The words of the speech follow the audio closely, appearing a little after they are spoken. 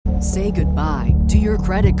Say goodbye to your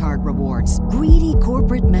credit card rewards. Greedy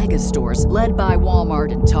corporate mega stores, led by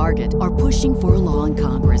Walmart and Target, are pushing for a law in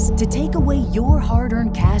Congress to take away your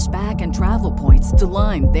hard-earned cash back and travel points to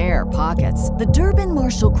line their pockets. The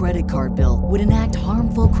Durbin-Marshall credit card bill would enact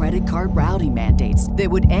harmful credit card routing mandates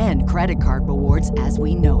that would end credit card rewards as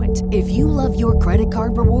we know it. If you love your credit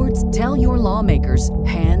card rewards, tell your lawmakers,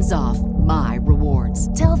 hands off my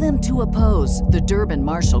rewards. Tell them to oppose the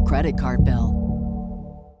Durbin-Marshall credit card bill.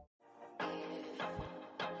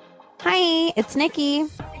 Hi, it's Nikki.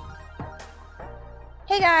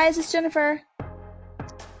 Hey guys, it's Jennifer.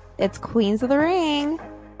 It's Queens of the Ring.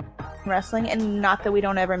 Wrestling, and not that we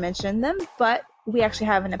don't ever mention them, but we actually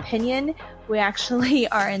have an opinion. We actually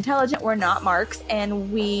are intelligent. We're not marks,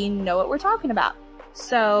 and we know what we're talking about.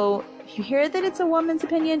 So if you hear that it's a woman's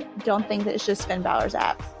opinion, don't think that it's just Finn Balor's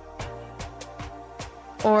abs.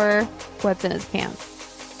 Or what's in his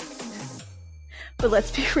pants. But let's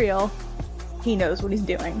be real. He knows what he's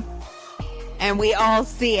doing. And we all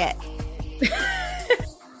see it.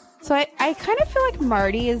 So I kind of feel like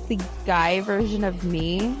Marty is the guy version of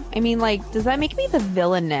me. I mean, like, does that make me the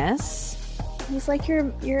villainess? He's like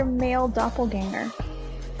your male doppelganger.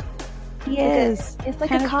 He is. It's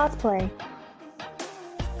like a cosplay.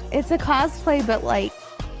 It's a cosplay, but like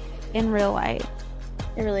in real life.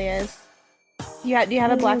 It really is. Do you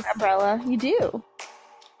have a black umbrella? You do.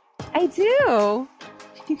 I do.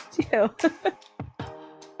 You do.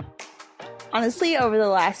 Honestly, over the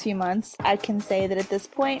last few months, I can say that at this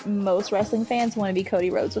point, most wrestling fans want to be Cody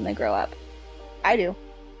Rhodes when they grow up. I do.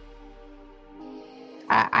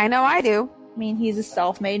 I know I do. I mean, he's a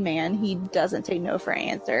self-made man. He doesn't take no for an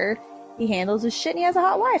answer. He handles his shit and he has a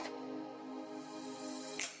hot wife.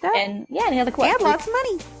 And he had like, what? And lots of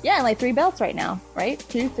money. Yeah, and like 3 belts right now, right?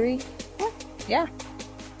 2, 3. Yeah.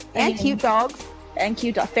 And cute dogs. And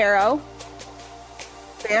cute dog. Pharaoh.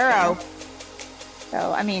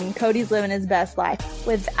 So, I mean, Cody's living his best life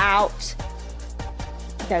without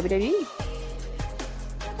WWE.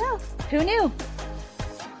 Oh, who knew?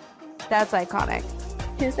 That's iconic.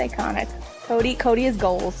 It's iconic. Cody is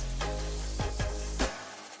goals.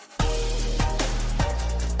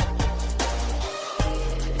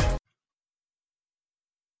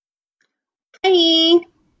 Hey!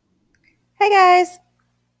 Hey, guys.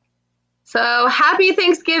 So, happy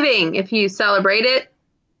Thanksgiving if you celebrate it.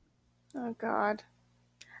 Oh, God.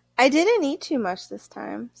 I didn't eat too much this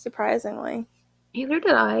time, surprisingly. Neither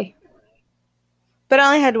did I. But I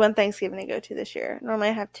only had one Thanksgiving to go to this year. Normally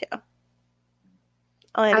I have 2. I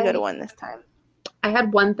only had to go to one this time. I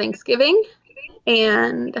had one Thanksgiving,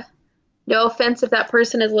 and no offense if that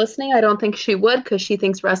person is listening, I don't think she would because she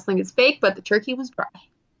thinks wrestling is fake, but the turkey was dry.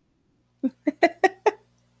 But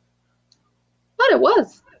it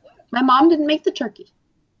was. My mom didn't make the turkey.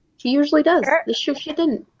 She usually does. This year she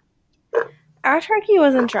didn't. Our turkey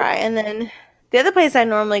wasn't dry, and then the other place I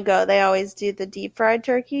normally go, they always do the deep fried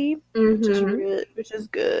turkey, which is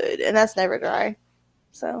good, and that's never dry.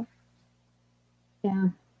 So, yeah,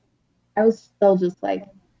 I was still just like,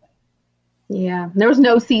 yeah, there was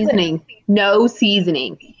no seasoning, no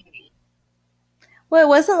seasoning. Well, it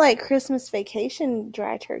wasn't like Christmas Vacation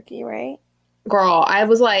dry turkey, right? Girl, I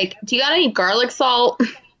was like, do you got any garlic salt?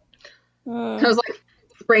 I was like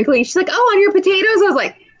sprinkling. She's like, oh, on your potatoes? I was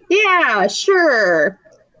like, yeah, sure.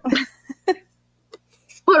 Put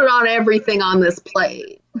it on everything on this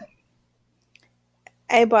plate.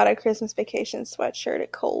 I bought a Christmas Vacation sweatshirt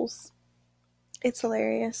at Kohl's. It's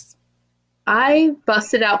hilarious. I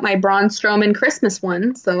busted out my Braun Strowman Christmas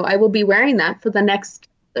one, so I will be wearing that for the next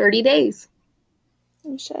 30 days.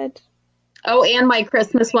 You should. Oh, and my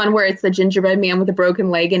Christmas one where it's the gingerbread man with a broken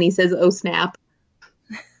leg and he says, oh, snap.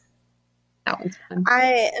 That one's fun.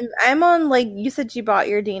 I'm on, like, you said you bought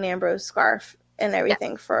your Dean Ambrose scarf and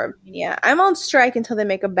everything for Mania. I'm on strike until they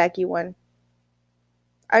make a Becky one.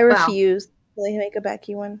 I refuse until they make a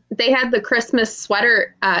Becky one. They had the Christmas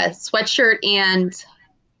sweatshirt and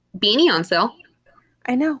beanie on sale.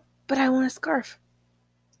 I know, but I want a scarf.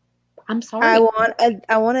 I'm sorry.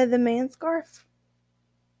 I wanted the man scarf.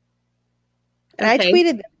 And okay. I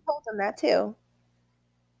tweeted them, told them that too.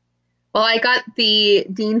 Well, I got the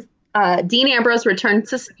Dean Ambrose Return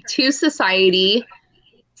to Society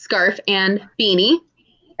scarf and beanie.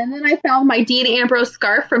 And then I found my Dean Ambrose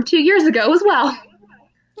scarf from 2 years ago as well.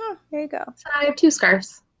 Oh, there you go. So I have 2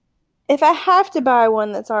 scarves. If I have to buy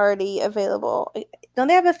one that's already available, don't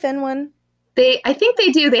they have a Finn one? I think they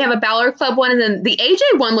do. They have a Balor Club one, and then the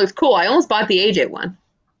AJ one looks cool. I almost bought the AJ one.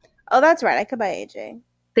 Oh, that's right. I could buy AJ.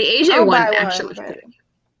 The AJ one actually looks good.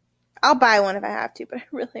 I'll buy one if I have to, but I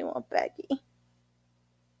really want Becky.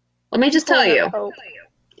 Let me just tell you,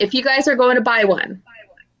 if you guys are going to buy one,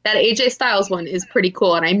 That AJ Styles one is pretty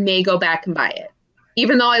cool, and I may go back and buy it.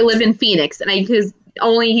 Even though I live in Phoenix, and I could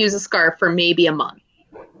only use a scarf for maybe a month.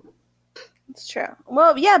 It's true.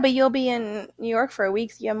 Well, yeah, but you'll be in New York for a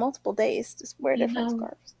week, so you have multiple days to wear different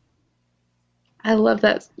scarves. I love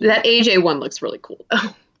that. That AJ one looks really cool.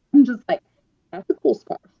 I'm just like, that's a cool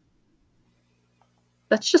scarf.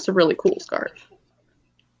 That's just a really cool scarf.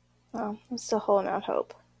 Oh, I'm still holding out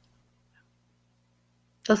hope.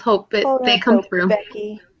 Let's hope they come through.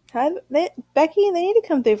 Becky. Becky, they need to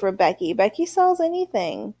come through for Becky. Becky sells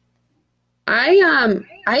anything.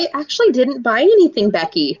 I actually didn't buy anything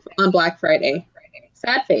Becky on Black Friday.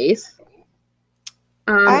 Sad face.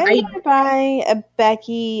 I'm gonna buy a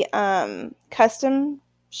Becky custom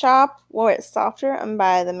shop where it's softer. I'm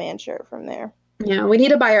buy the man shirt from there. Yeah, we need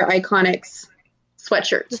to buy our Iconics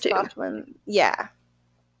sweatshirts the too. Soft one. Yeah.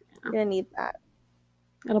 You're gonna need that.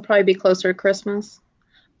 It'll probably be closer to Christmas.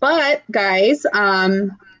 But guys,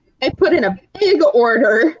 I put in a big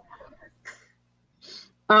order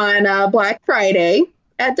on Black Friday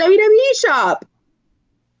at WWE Shop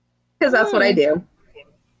because that's what I do.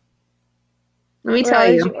 Let me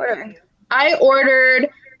tell you. I ordered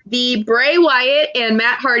the Bray Wyatt and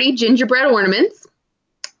Matt Hardy gingerbread ornaments,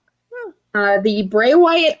 the Bray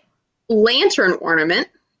Wyatt lantern ornament.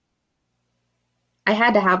 I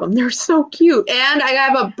had to have them. They're so cute. And I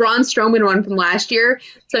have a Braun Strowman one from last year,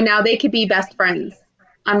 so now they could be best friends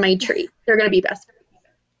on my tree. They're going to be best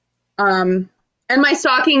friends. And my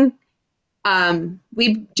stocking,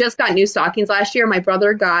 we just got new stockings last year. My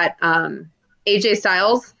brother got AJ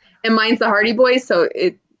Styles, and mine's the Hardy Boys, so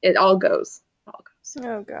it all goes.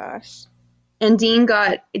 Oh, gosh. And Dean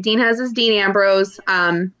has his Dean Ambrose.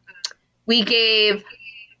 We gave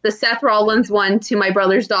the Seth Rollins one to my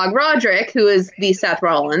brother's dog, Roderick, who is the Seth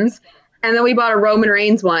Rollins. And then we bought a Roman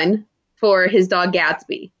Reigns one for his dog,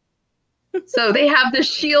 Gatsby. So they have the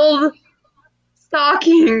Shield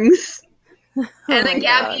stockings. And then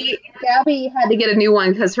Gabby had to get a new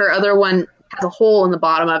one because her other one has a hole in the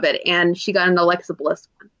bottom of it. And she got an Alexa Bliss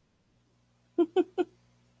one.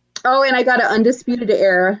 Oh, and I got an Undisputed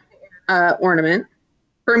Era ornament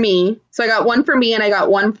for me. So I got one for me and I got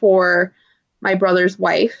one for my brother's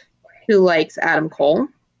wife who likes Adam Cole.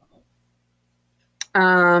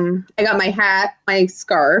 I got my hat, my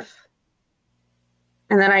scarf,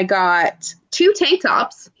 and then I got 2 tank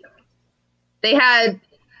tops. They had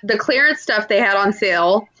the clearance stuff they had on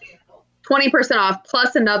sale, 20% off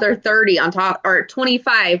plus another 30 on top, or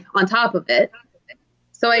 25 on top of it.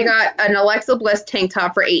 So I got an Alexa Bliss tank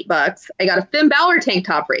top for $8. I got a Finn Balor tank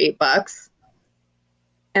top for $8.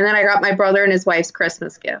 And then I got my brother and his wife's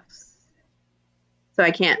Christmas gifts. So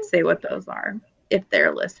I can't say what those are if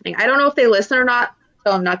they're listening. I don't know if they listen or not,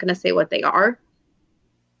 so I'm not going to say what they are.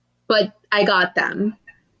 But I got them.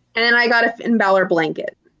 And then I got a Finn Balor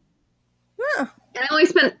blanket. Huh. And I only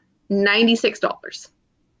spent $96.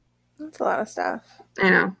 That's a lot of stuff. I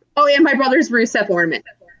know. Oh, and my brother's Rusev ornament.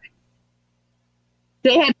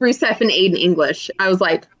 They had Rusev and Aiden English. I was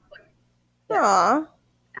like, Aw.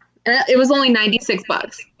 And it was only $96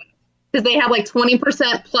 because they have like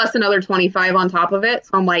 20% plus another 25 on top of it.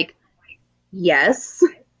 So I'm like, yes.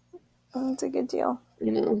 Oh, that's a good deal.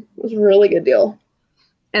 You know, it was a really good deal.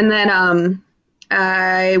 And then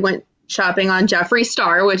I went shopping on Jeffree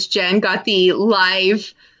Star, which Jen got the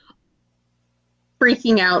live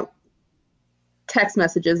freaking out text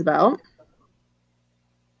messages about.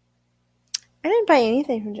 I didn't buy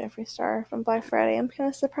anything from Jeffree Star from Black Friday. I'm kind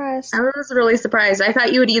of surprised. I was really surprised. I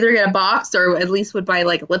thought you would either get a box or at least would buy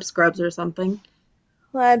like lip scrubs or something.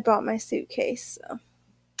 Well, I had bought my suitcase, so.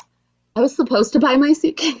 I was supposed to buy my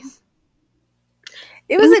suitcase.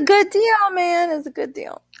 It was a good deal, man. It was a good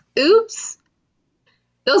deal. Oops.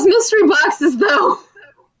 Those mystery boxes, though.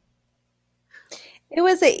 It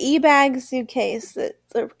was an e-bag suitcase that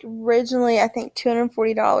originally, I think,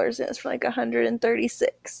 $240, and it's for like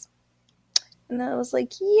 $136. And I was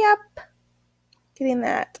like, yep, getting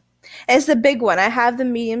that. And it's the big one. I have the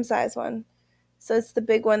medium-sized one. So it's the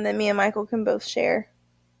big one that me and Michael can both share.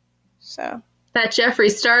 So. That Jeffree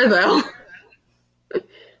Star, though.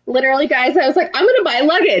 Literally, guys, I was like, I'm going to buy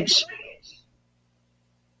luggage.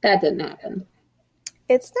 That didn't happen.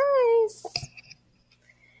 It's nice.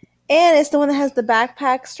 And it's the one that has the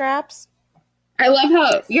backpack straps. I love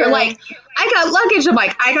how you're like, I got luggage. I'm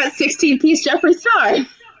like, I got 16-piece Jeffree Star.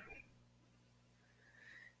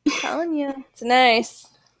 I'm telling you, it's nice.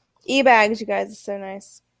 E-bags, you guys, is so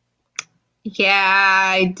nice. Yeah,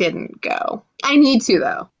 I didn't go. I need to,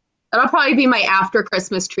 though. That'll probably be my after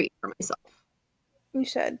Christmas treat for myself. You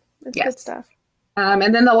should. It's yes. Good stuff.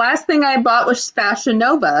 And then the last thing I bought was Fashion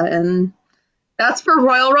Nova, and that's for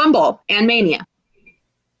Royal Rumble and Mania.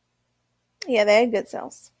 Yeah, they had good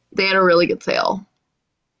sales. They had a really good sale.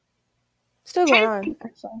 Still going on,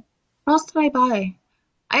 actually. What else did I buy?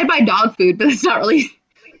 I had buy dog food, but that's not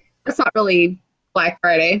really Black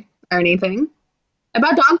Friday or anything. I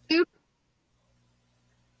bought dog food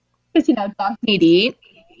because dogs need to eat.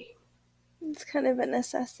 It's kind of a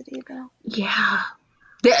necessity, though. Yeah,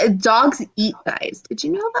 the dogs eat, guys. Did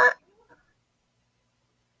you know that?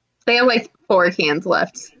 They have like 4 cans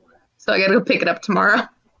left, so I gotta go pick it up tomorrow.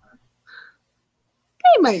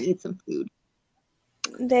 They might eat some food.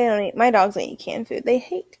 They don't eat. My dogs don't eat canned food. They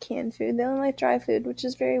hate canned food. They only like dry food, which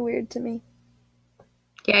is very weird to me.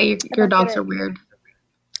 Yeah, your dogs are weird.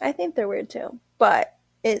 I think they're weird too, but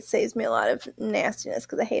it saves me a lot of nastiness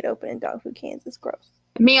because I hate opening dog food cans. It's gross.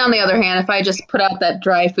 Me, on the other hand, if I just put out that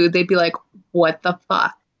dry food, they'd be like, "What the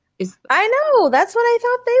fuck is?" I know. That's what I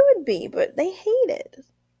thought they would be, but they hate it.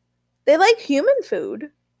 They like human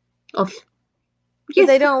food. Oh, But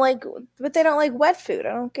they don't like wet food.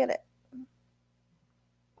 I don't get it.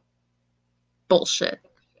 Bullshit.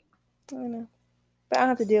 I know. But I don't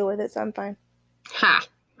have to deal with it, so I'm fine. Ha.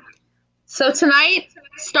 So tonight,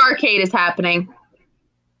 Starcade is happening.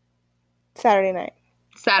 Saturday night,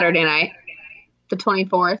 the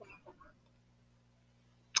 24th.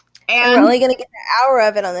 And we're only going to get an hour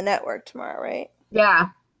of it on the network tomorrow, right? Yeah.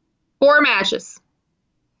 4 matches.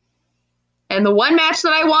 And the one match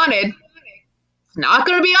that I wanted is not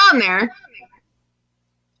going to be on there.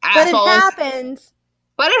 But it happened.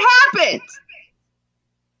 But it happened.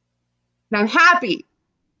 And I'm happy.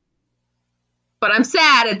 But I'm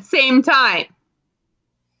sad at the same time.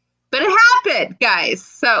 But it happened, guys.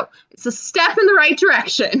 So it's a step in the right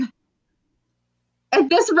direction. At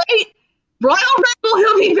this rate, Royal Rumble,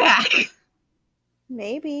 he'll be back.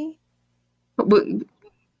 Maybe.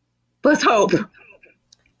 Let's hope.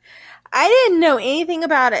 I didn't know anything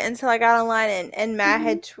about it until I got online and Matt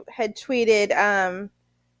had tweeted,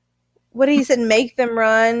 what he said, make them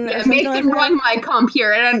run. Yeah, make them run my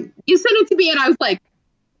computer. And you sent it to me and I was like,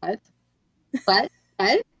 what?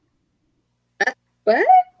 And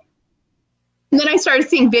then I started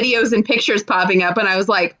seeing videos and pictures popping up and I was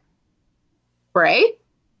like, Bray?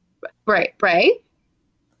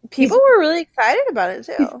 People were really excited about it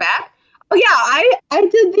too. He's back? Oh yeah, I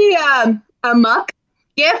did the Muck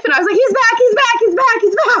gif and I was like,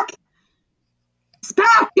 he's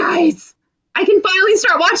back, guys. I can finally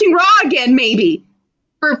start watching Raw again, maybe,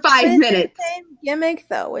 for 5 minutes. The same gimmick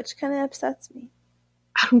though, which kind of upsets me.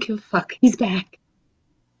 I don't give a fuck. He's back.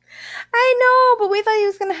 I know, but we thought he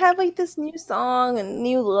was gonna have like this new song and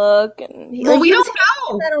new look, and we don't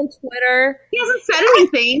know. That on Twitter, he hasn't said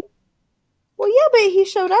anything. Well, yeah, but he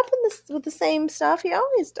showed up with the same stuff he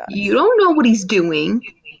always does. You don't know what he's doing.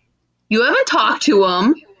 You haven't talked to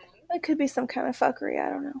him. It could be some kind of fuckery. I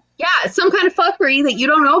don't know. Yeah, some kind of fuckery that you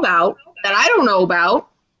don't know about, that I don't know about.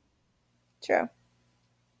 True.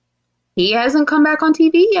 He hasn't come back on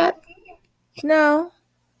TV yet. No.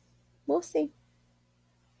 We'll see.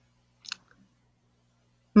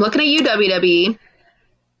 I'm looking at you, WWE.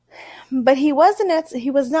 But he was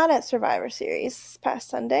not at Survivor Series this past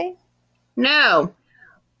Sunday. No.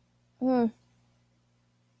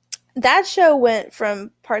 That show went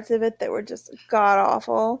from parts of it that were just god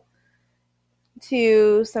awful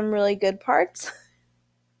to some really good parts.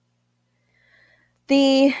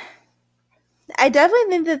 I definitely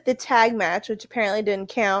think that the tag match, which apparently didn't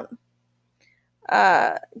count,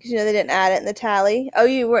 because they didn't add it in the tally. Oh,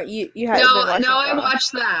 you hadn't been watching. No, I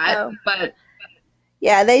watched that, but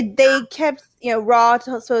yeah, they kept Raw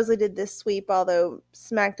supposedly did this sweep, although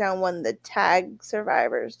SmackDown won the tag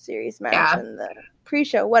Survivor Series match and the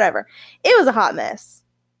pre-show, whatever. It was a hot mess.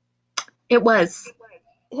 It was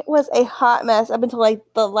a hot mess up until like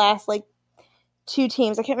the last 2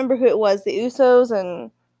 teams. I can't remember who it was. The Usos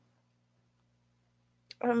and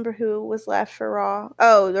I don't remember who was left for Raw.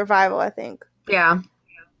 Oh, the Revival, I think. Yeah.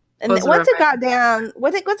 And once it got down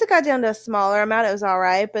to a smaller amount, it was all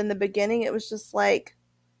right. But in the beginning, it was just like,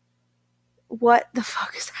 what the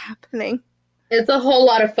fuck is happening? It's a whole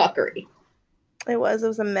lot of fuckery. It was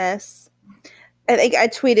a mess. I think I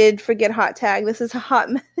tweeted, "Forget hot tag. This is a hot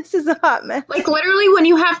mess. This is a hot mess." Like literally, when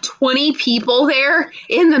you have 20 people there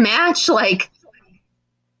in the match,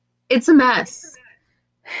 it's a mess.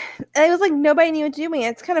 And it was like nobody knew what to do.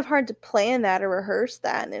 It's kind of hard to plan that or rehearse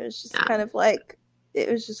that, and it was just kind of like it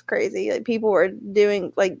was just crazy. Like people were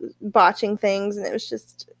doing botching things, and it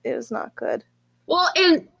was not good. Well,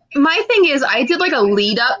 and my thing is, I did a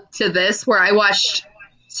lead up to this where I watched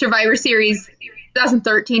Survivor Series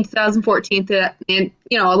 2013, 2014, and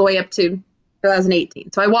all the way up to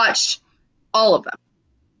 2018. So I watched all of them,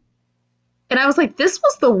 and I was like, this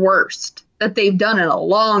was the worst that they've done in a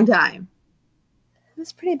long time.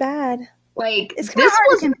 was pretty bad. Like, It's kind of this hard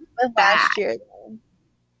was to compete with bad. last year. Though.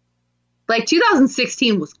 Like,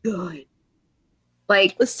 2016 was good.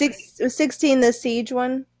 Like, Was 16 the Siege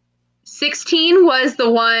one? 16 was the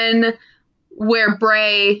one where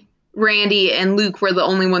Bray, Randy, and Luke were the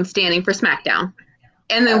only ones standing for SmackDown.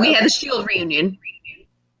 And then we had the Shield reunion.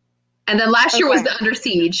 And then last year was the Under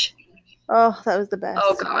Siege. Oh, that was the best.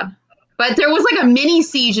 Oh, God. But there was like a mini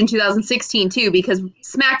siege in 2016, too, because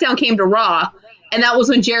SmackDown came to Raw. And that was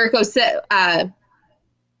when Jericho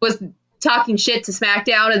was talking shit to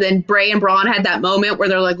SmackDown. And then Bray and Braun had that moment where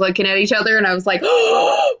they're like looking at each other. And I was like,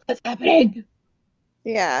 oh, that's happening.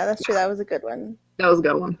 Yeah, that's true. That was a good one. That was a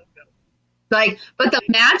good one. Like, but the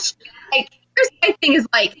match, like, here's my thing is,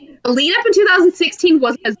 like, the lead up in 2016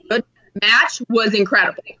 wasn't as good. The match was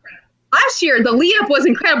incredible. Last year, the lead up was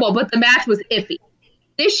incredible, but the match was iffy.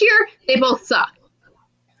 This year, they both suck.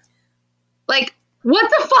 Like, what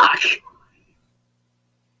the fuck?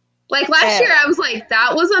 Like, last year, I was like,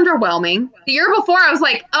 that was underwhelming. The year before, I was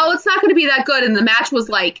like, oh, it's not going to be that good. And the match was,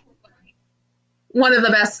 like, one of the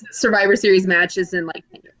best Survivor Series matches in, like,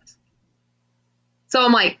 10 years. So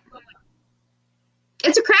I'm like,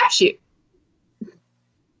 it's a crapshoot.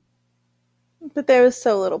 But there was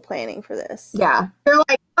so little planning for this. Yeah. They're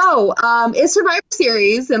like, oh, it's Survivor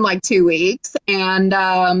Series in like 2 weeks. And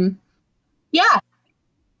yeah.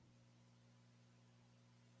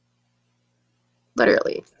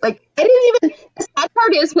 Literally. Like, I didn't even, the sad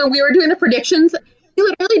part is when we were doing the predictions, we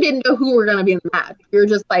literally didn't know who were going to be in the match. We were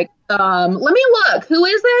just like, let me look. Who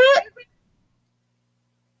is it?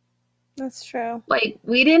 That's true. Like,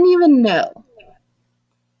 we didn't even know.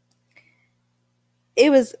 It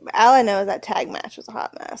was, all I know is that tag match was a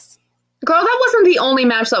hot mess. Girl, that wasn't the only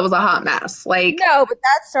match that was a hot mess. Like, No, but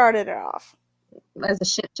that started it off. as a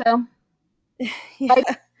shit show. Yeah. Like,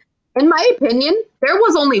 in my opinion, there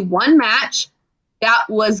was only one match that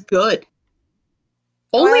was good.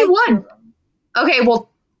 Only one. Okay, well,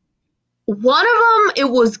 one of them,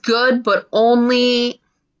 it was good, but only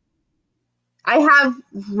I have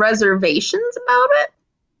reservations about it.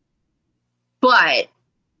 But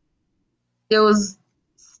it was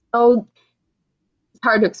so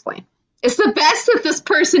hard to explain. It's the best that this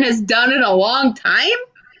person has done in a long time,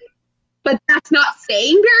 but that's not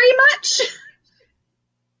saying very much.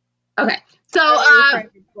 Okay, so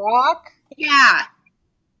Brock? yeah.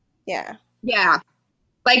 Yeah.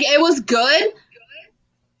 Like, it was good,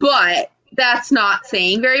 but that's not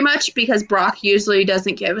saying very much because Brock usually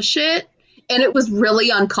doesn't give a shit, and it was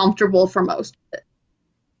really uncomfortable for most of it.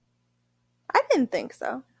 I didn't think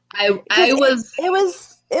so. It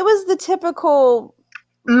was the typical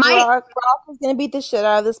Brock was gonna beat the shit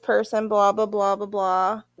out of this person, blah blah blah blah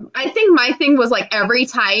blah. I think my thing was like every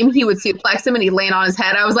time he would suplex him and he'd land on his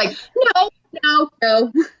head, I was like,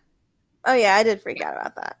 no. Oh yeah, I did freak out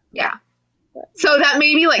about that. Yeah. So that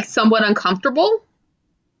made me like somewhat uncomfortable.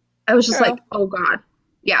 I was just like, oh God.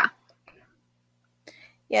 Yeah.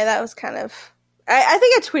 Yeah, that was kind of I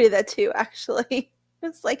think I tweeted that too, actually.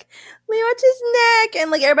 It's like, watch his neck,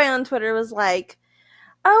 and like everybody on Twitter was like,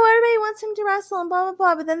 oh, everybody wants him to wrestle and blah blah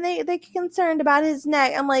blah, but then they get concerned about his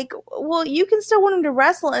neck. I'm like, well, you can still want him to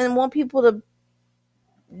wrestle and want people to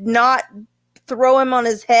not throw him on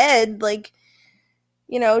his head, like,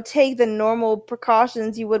 you know, take the normal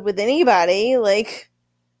precautions you would with anybody. Like,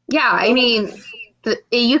 yeah, I mean,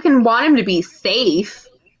 you can want him to be safe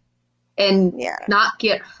and not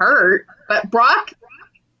get hurt, but Brock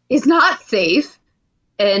is not safe,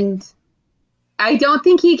 and I don't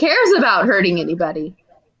think he cares about hurting anybody.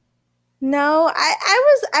 No,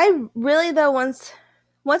 I really, though, once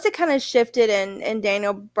it kind of shifted and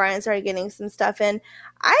Daniel Bryan started getting some stuff in,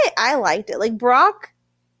 I liked it. Like, Brock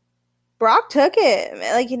took it.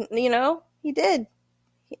 Like, you know, he did.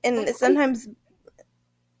 And sometimes,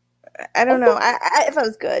 I don't know. I thought it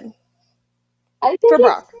was good. I think for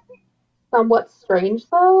Brock. It's somewhat strange,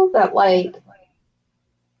 though, that, like,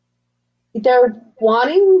 they're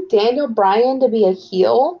wanting Daniel Bryan to be a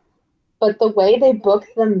heel, but the way they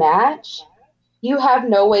booked the match, you have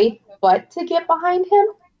no way but to get behind him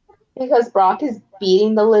because Brock is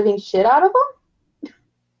beating the living shit out of him.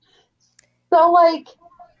 So, like,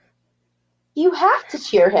 you have to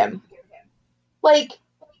cheer him. Like,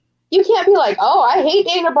 you can't be like, oh, I hate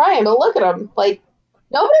Daniel Bryan, but look at him. Like,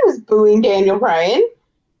 nobody was booing Daniel Bryan.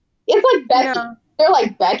 It's like Becky. No. They're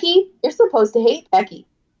like, Becky, you're supposed to hate Becky.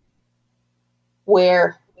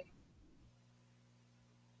 Where?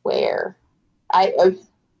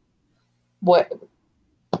 What?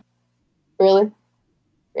 Really?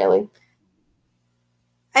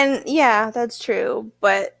 And yeah, that's true.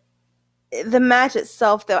 But the match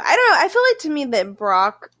itself, though, I don't know. I feel like to me that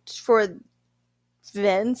Brock, for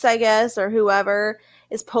Vince, I guess, or whoever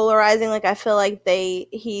is polarizing. Like, I feel like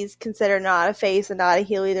he's considered not a face and not a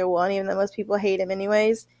heel, either one, even though most people hate him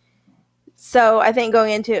anyways. So I think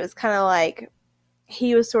going into it was kind of like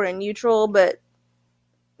he was sort of neutral, but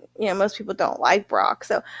most people don't like Brock.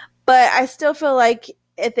 So, but I still feel like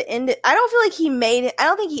at the end, I don't feel like I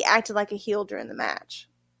don't think he acted like a heel during the match.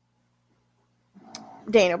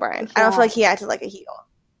 Daniel Bryan. I don't feel like he acted like a heel.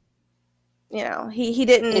 He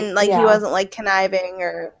didn't, he wasn't, like, conniving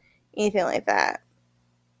or anything like that.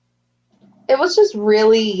 It was just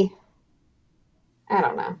really, I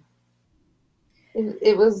don't know.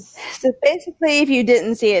 It was... So, basically, if you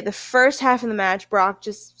didn't see it, the first half of the match, Brock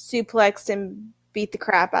just suplexed and beat the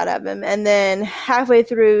crap out of him. And then halfway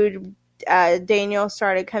through, Daniel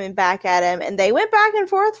started coming back at him, and they went back and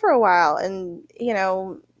forth for a while. And,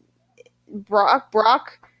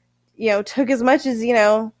 Brock, took as much as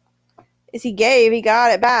he gave, he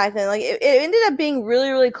got it back, and like it ended up being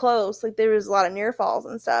really, really close. Like, there was a lot of near falls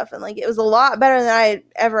and stuff, and like it was a lot better than I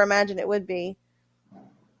ever imagined it would be.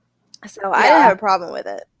 So I didn't have a problem with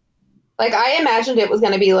it. Like, I imagined it was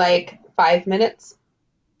going to be like 5 minutes.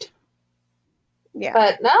 Yeah,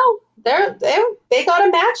 but no, they got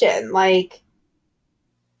a match in. Like,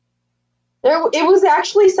 it was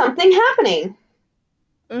actually something happening.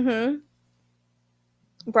 Mm-hmm.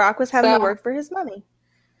 Brock was having to work for his money.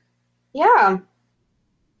 Yeah.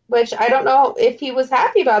 Which I don't know if he was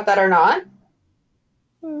happy about that or not.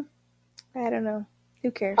 I don't know.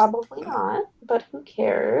 Who cares? Probably not, but who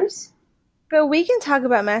cares? But we can talk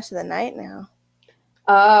about match of the night now.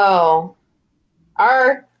 Oh.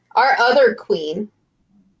 Our other queen.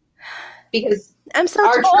 Because I'm so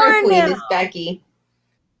our torn true queen now. is Becky.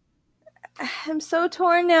 I'm so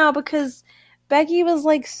torn now because Becky was,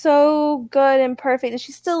 like, so good and perfect, and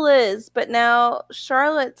she still is, but now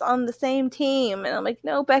Charlotte's on the same team, and I'm like,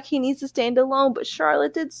 no, Becky needs to stand alone, but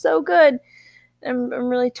Charlotte did so good. I'm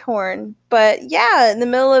really torn. But, yeah, in the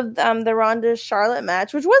middle of the Ronda-Charlotte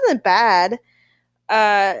match, which wasn't bad,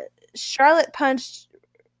 Charlotte punched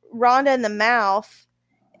Ronda in the mouth,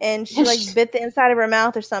 and she, like, bit the inside of her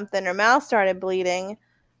mouth or something. Her mouth started bleeding.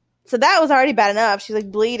 So that was already bad enough. She's, like,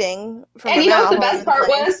 bleeding from her mouth. And you know what the best part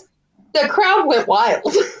was? The crowd went wild.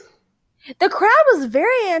 The crowd was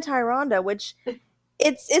very anti-Ronda, which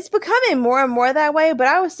it's becoming more and more that way, but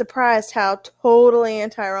I was surprised how totally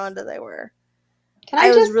anti-Ronda they were. I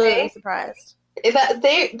was just really, say really surprised. That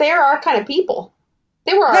they are our kind of people.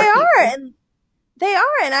 They are, and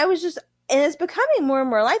I was just, and it's becoming more and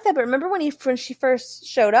more like that. But remember when she first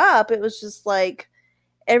showed up, it was just like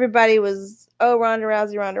everybody was, oh, Ronda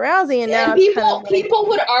Rousey, and now it's kind of like, people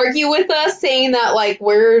would argue with us saying that, like,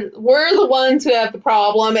 we're the ones who have the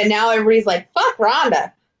problem, and now everybody's like, fuck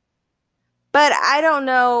Ronda. But I don't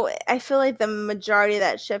know. I feel like the majority of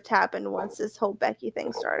that shift happened once this whole Becky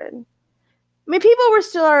thing started. I mean, people were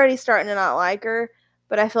still already starting to not like her,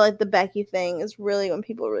 but I feel like the Becky thing is really when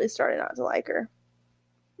people really started not to like her.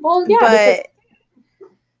 Well, yeah, but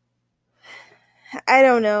I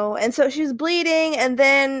don't know. And so she was bleeding, and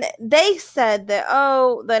then they said that,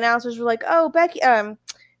 the announcers were like, Becky,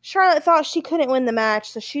 Charlotte thought she couldn't win the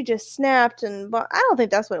match, so she just snapped, but I don't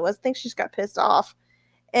think that's what it was. I think she just got pissed off.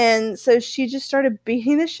 And so she just started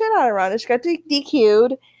beating the shit out of Ronda. She got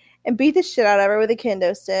DQ'd and beat the shit out of her with a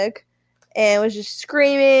kendo stick, and was just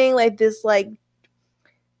screaming like this, like,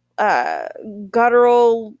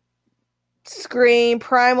 guttural scream,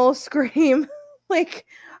 primal scream, like,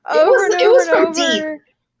 over and over.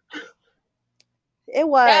 Deep. It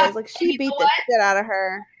was. Yeah, like, she beat the shit out of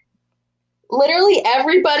her. Literally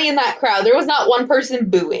everybody in that crowd. There was not one person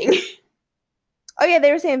booing. Oh, yeah,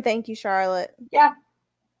 they were saying thank you, Charlotte. Yeah.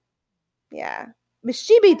 Yeah. But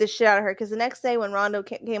she beat the shit out of her, because the next day when Ronda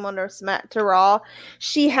came on to Raw,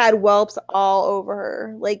 she had whelps all over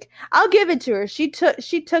her. Like, I'll give it to her. She took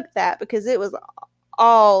that, because it was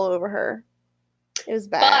all over her. It was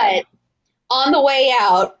bad. But on the way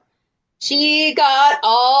out, she got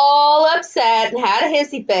all upset and had a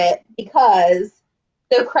hissy fit because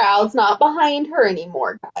the crowd's not behind her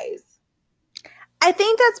anymore, guys. I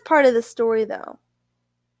think that's part of the story, though,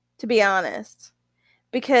 to be honest.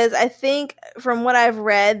 Because I think, from what I've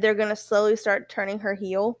read, they're going to slowly start turning her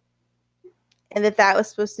heel. And that was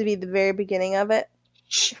supposed to be the very beginning of it.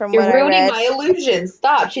 You're ruining my illusion.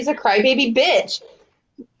 Stop. She's a crybaby bitch.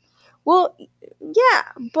 Well, yeah,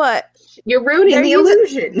 but... You're ruining the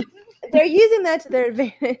illusion. They're using that to their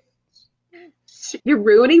advantage. You're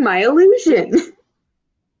ruining my illusion.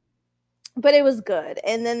 But it was good.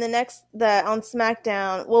 And then on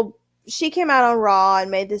SmackDown, well, she came out on Raw and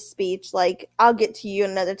made this speech like, I'll get to you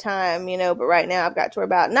another time, but right now I've got to worry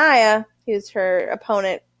about Nia, who's her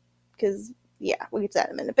opponent, because yeah, we'll get to that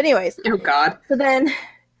in a minute. But anyways, Oh God. so then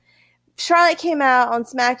Charlotte came out on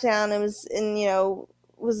SmackDown and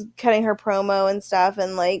was cutting her promo and stuff,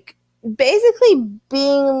 and like basically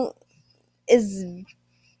being as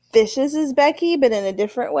vicious as Becky, but in a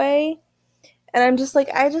different way. And I'm just like,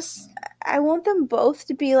 I want them both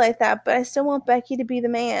to be like that, but I still want Becky to be the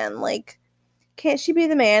man. Like, can't she be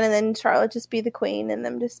the man and then Charlotte just be the queen and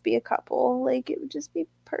them just be a couple? Like, it would just be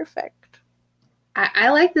perfect. I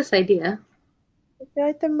like this idea. They're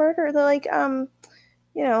like they're like,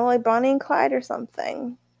 like Bonnie and Clyde or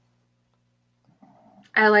something.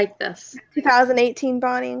 I like this. 2018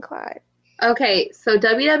 Bonnie and Clyde. Okay, so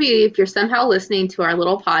WWE, if you're somehow listening to our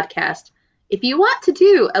little podcast, if you want to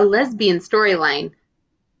do a lesbian storyline,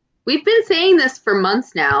 we've been saying this for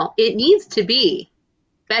months now, it needs to be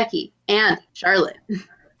Becky and Charlotte.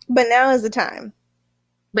 But now is the time.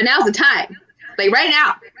 But now's the time. Like right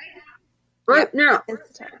now. Right now. It's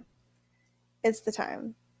the time. It's the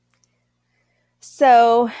time.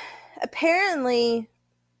 So, apparently,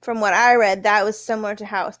 from what I read, that was similar to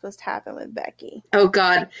how it was supposed to happen with Becky. Oh,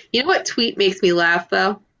 God. You know what tweet makes me laugh,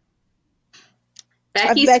 though?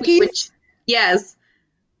 Becky's tweet, yes.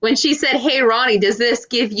 When she said, "Hey, Ronnie, does this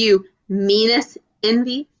give you meanest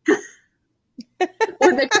envy?"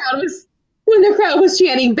 when the crowd was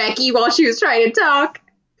chanting Becky while she was trying to talk.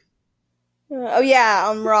 Oh, yeah,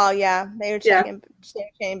 on Raw, yeah. They were chanting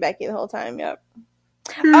Becky the whole time, yep.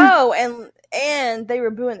 Oh, and they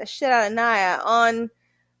were booing the shit out of Nia on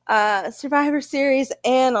Survivor Series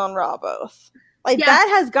and on Raw both. Like, that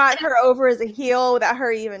has gotten her over as a heel without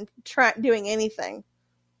her even doing anything.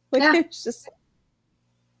 Like, it's just...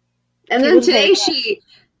 And then today she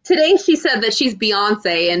said that she's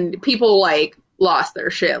Beyonce, and people, like, lost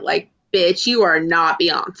their shit. Like, bitch, you are not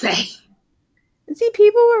Beyonce. And see,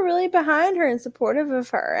 people were really behind her and supportive of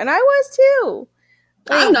her. And I was, too.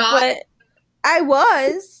 Like, I'm not. But I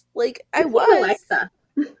was. Like, I was. Alexa.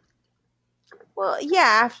 Well,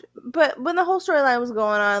 yeah. But when the whole storyline was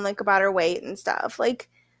going on, like, about her weight and stuff, like,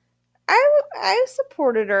 I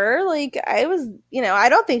supported her. Like, I was, I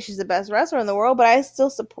don't think she's the best wrestler in the world, but I still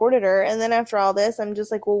supported her. And then after all this, I'm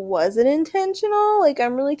just like, well, was it intentional? Like,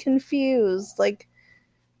 I'm really confused. Like,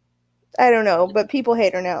 I don't know, but people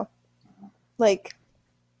hate her now. Like,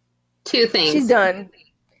 two things. She's done.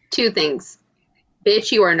 Two things.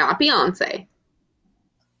 Bitch, you are not Beyonce.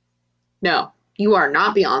 No, you are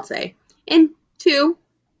not Beyonce. And two,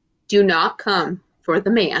 do not come for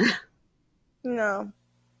the man. No.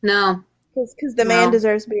 No. Because the man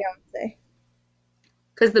deserves Beyonce.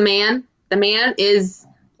 Because the man is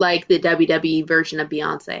like the WWE version of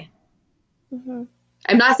Beyonce. Mm-hmm.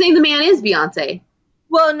 I'm not saying the man is Beyonce.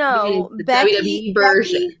 Well, no. The WWE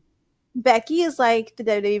version. Becky is like the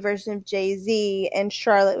WWE version of Jay-Z, and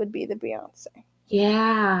Charlotte would be the Beyonce.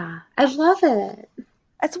 Yeah. I love it.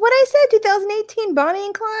 That's what I said, 2018, Bonnie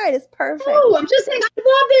and Clyde. It's perfect. Oh, I'm just saying I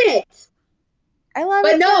love it. I love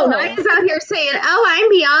it. But no, too. Nia's out here saying, "Oh,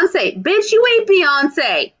 I'm Beyonce." Bitch, you ain't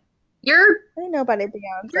Beyonce. Ain't nobody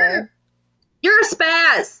Beyonce. You're a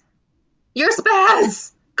spaz. You're a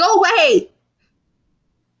spaz. Go away.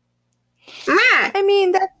 I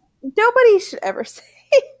mean, that nobody should ever say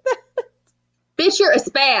that. Bitch, you're a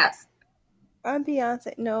spaz. I'm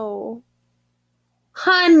Beyonce. No.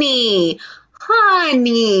 Honey.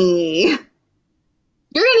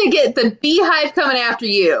 You're going to get the beehive coming after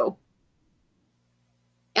you.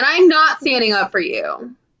 And I'm not standing up for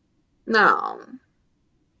you. No.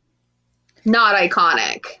 Not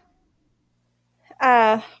iconic.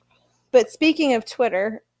 But speaking of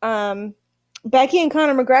Twitter, Becky and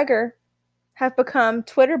Conor McGregor have become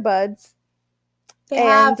Twitter buds.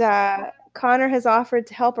 And Conor has offered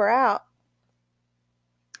to help her out.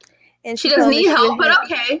 And she doesn't need help, but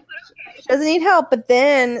okay. She doesn't need help, but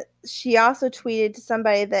then she also tweeted to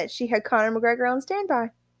somebody that she had Conor McGregor on standby.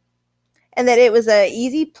 And that it was an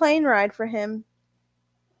easy plane ride for him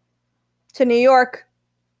to New York.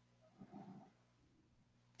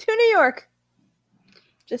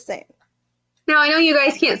 Just saying. Now, I know you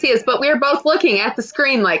guys can't see us, but we're both looking at the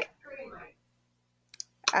screen like...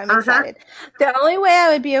 I'm excited. The only way I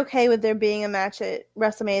would be okay with there being a match at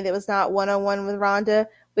WrestleMania that was not one-on-one with Ronda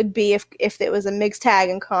would be if it was a mixed tag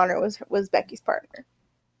and Conor was Becky's partner.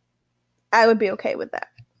 I would be okay with that.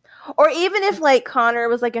 Or even if, like, Conor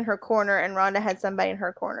was, like, in her corner and Ronda had somebody in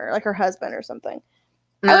her corner, like her husband or something.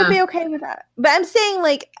 I would be okay with that. But I'm saying,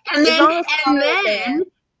 like... And then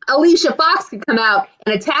Alicia Fox could come out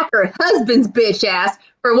and attack her husband's bitch ass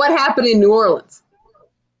for what happened in New Orleans.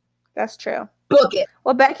 That's true. Book it.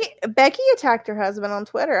 Well, Becky attacked her husband on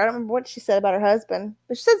Twitter. I don't remember what she said about her husband,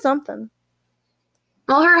 but she said something.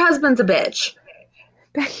 Well, her husband's a bitch.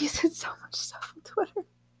 Becky said so much stuff on Twitter.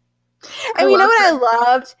 And you know what I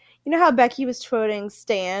loved? You know how Becky was quoting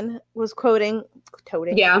Stan? Quoting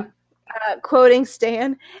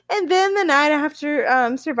Stan. And then the night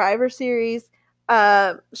after Survivor Series,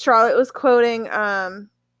 Charlotte was quoting,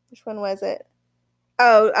 which one was it?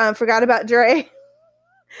 Forgot About Dre.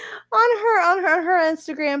 on her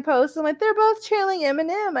Instagram post. I'm like, they're both channeling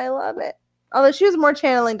Eminem. I love it. Although she was more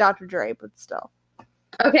channeling Dr. Dre, but still.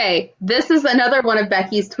 Okay, this is another one of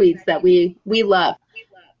Becky's tweets that we love.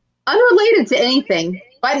 Unrelated to anything,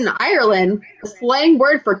 but in Ireland, the slang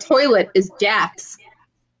word for toilet is jacks.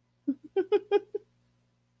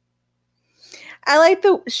 I like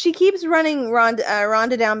she keeps running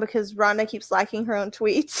Rhonda down because Rhonda keeps liking her own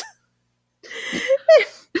tweets.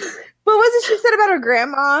 What was it she said about her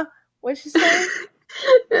grandma? What did she say?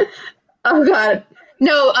 Oh God.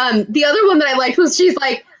 No, the other one that I liked was she's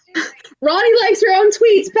like, Ronnie likes her own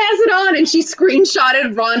tweets, pass it on, and she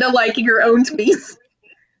screenshotted Rhonda liking her own tweets.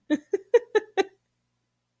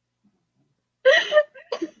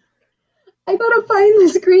 I gotta find the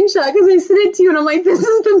screenshot because I sent it to you and I'm like, this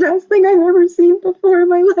is the best thing I've ever seen before in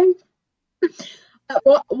my life.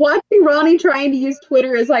 Watching Ronnie trying to use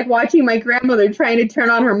Twitter is like watching my grandmother trying to turn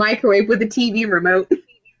on her microwave with a TV remote.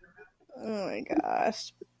 Oh my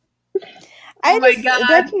gosh.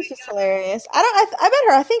 Becky's just hilarious.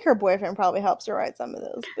 I think her boyfriend probably helps her write some of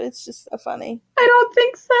those, but it's just so funny. I don't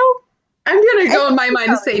think so. I'm gonna go in my mind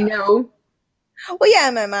and say no. Well, yeah,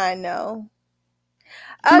 in my mind, no.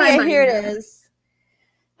 Okay, here it is.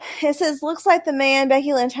 It says, looks like the man,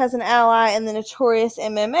 Becky Lynch, has an ally in the notorious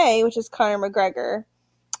MMA, which is Conor McGregor.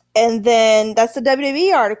 And then that's the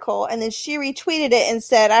WWE article. And then she retweeted it and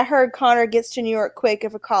said, I heard Conor gets to New York quick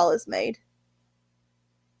if a call is made.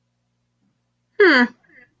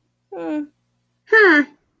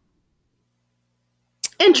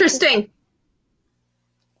 Interesting.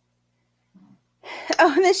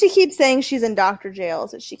 Oh, and then she keeps saying she's in doctor jail,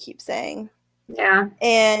 is what she keeps saying. Yeah.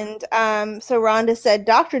 And so Rhonda said,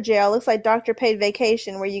 Doctor jail looks like doctor paid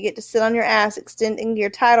vacation where you get to sit on your ass extending your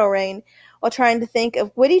title reign while trying to think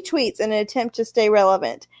of witty tweets in an attempt to stay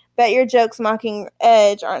relevant. Bet your jokes mocking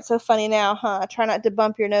Edge aren't so funny now, huh? Try not to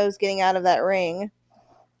bump your nose getting out of that ring.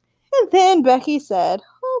 And then Becky said,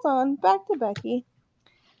 hold on, back to Becky.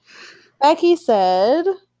 Becky said,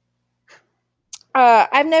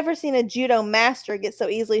 I've never seen a judo master get so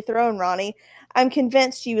easily thrown, Ronnie. I'm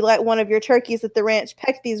convinced you let one of your turkeys at the ranch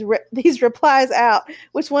peck these replies out.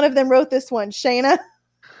 Which one of them wrote this one? Shayna?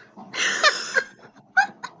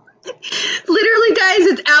 Literally, guys,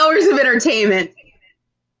 it's hours of entertainment.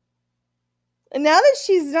 And now that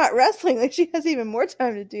she's not wrestling, like she has even more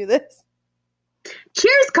time to do this.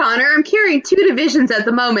 Cheers, Connor. I'm carrying 2 divisions at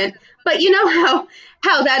the moment, but you know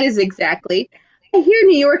how that is exactly. I hear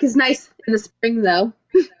New York is nice in the spring, though.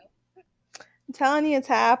 I'm telling you, it's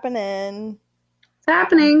happening. It's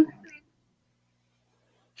happening.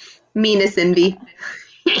 Meanest envy.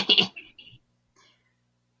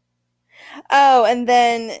 Oh, and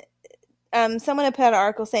then someone had put out an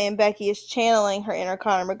article saying Becky is channeling her inner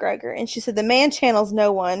Conor McGregor, and she said, the man channels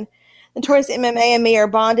no one. Notorious MMA and me are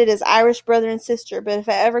bonded as Irish brother and sister, but if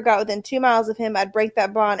I ever got within 2 miles of him, I'd break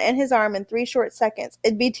that bond and his arm in 3 short seconds.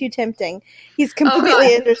 It'd be too tempting. He's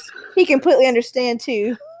completely he completely understand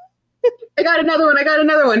too. I got another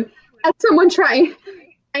one. Had someone trying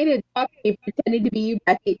to talk to me, pretending to be you,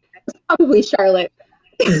 Becky. It's probably Charlotte.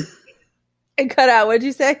 It cut out. What'd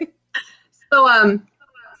you say? So,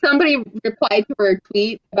 somebody replied to her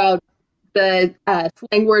tweet about the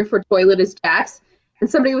slang word for toilet is jacks. And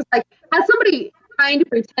somebody was like, has somebody trying to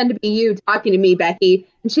pretend to be you talking to me, Becky?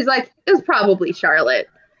 And she's like, it was probably Charlotte.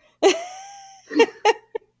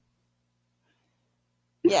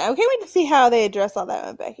 Yeah, I can't wait to see how they address all that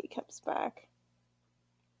when Becky comes back.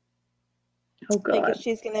 Oh, God. Like if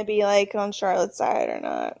she's going to be like on Charlotte's side or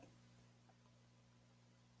not.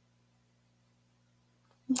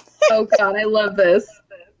 Oh, God, I love this.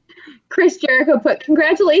 Chris Jericho put,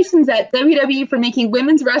 congratulations at WWE for making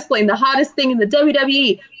women's wrestling the hottest thing in the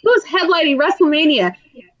WWE. Who's headlining WrestleMania?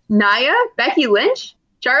 Nia? Becky Lynch?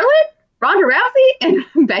 Charlotte? Ronda Rousey?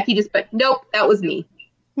 And Becky just put, nope, that was me.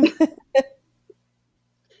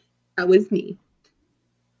 That was me.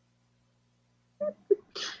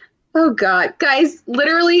 Oh, God. Guys,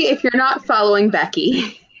 literally, if you're not following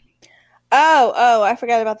Becky. Oh, I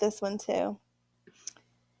forgot about this one, too.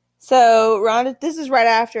 So, Ronda, this is right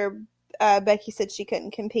after Becky said she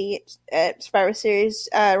couldn't compete at Survivor Series.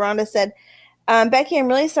 Ronda said, Becky, I'm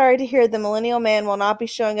really sorry to hear the Millennial Man will not be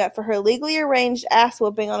showing up for her legally arranged ass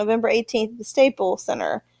whooping on November 18th at the Staples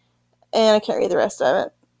Center. And I can't read the rest of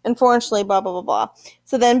it. Unfortunately, blah, blah, blah, blah.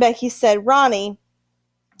 So then Becky said, Ronnie,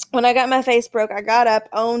 When I got my face broke, I got up,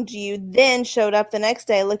 owned you, then showed up the next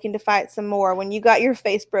day looking to fight some more. When you got your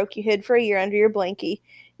face broke, you hid for a year under your blankie.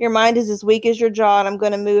 Your mind is as weak as your jaw, and I'm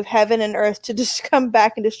going to move heaven and earth to just come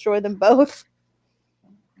back and destroy them both.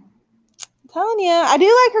 I'm telling you, I do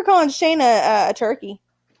like her calling Shayna a turkey.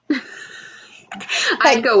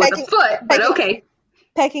 I'd go with a foot, but okay.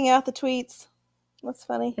 Pecking out the tweets. That's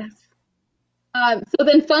funny. Yes. So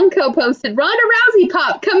then Funko posted, Ronda Rousey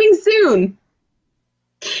pop coming soon.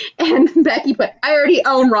 And Becky put, I already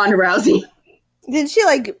own Ronda Rousey. Did she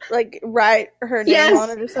like write her name on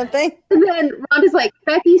it or something? And then Ronda's like,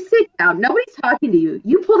 Becky, sit down. Nobody's talking to you.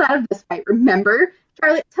 You pulled out of this fight, remember?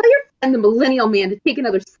 Charlotte, tell your friend the millennial man to take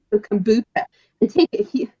another sip of kombucha and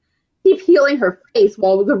keep healing her face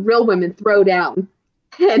while the real women throw down.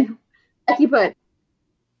 And Becky put,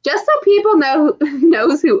 just so people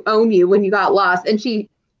knows who own you when you got lost. And she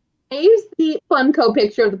saves the Funko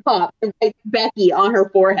picture of the pop and writes Becky on her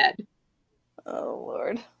forehead. Oh,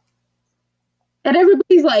 Lord. And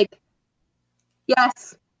everybody's like,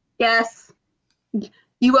 yes,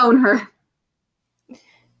 you own her.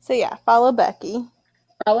 So yeah, follow Becky.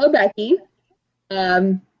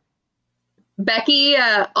 Becky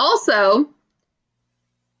also,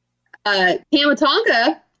 Tama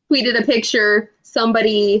Tonga tweeted a picture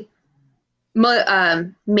somebody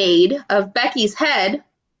made of Becky's head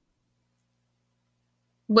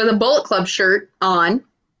with a Bullet Club shirt on.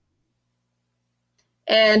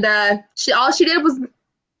 And all she did was,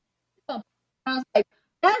 I was like,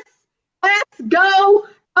 let's go.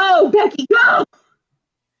 Oh, Becky, go.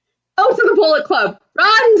 Go to the Bullet Club.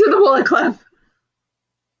 Run to the Bullet Club.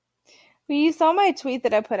 Well, you saw my tweet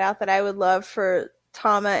that I put out that I would love for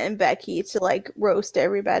Tama and Becky to like roast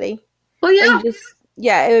everybody. Well, yeah.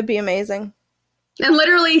 Yeah, it would be amazing. And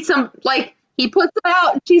literally he puts it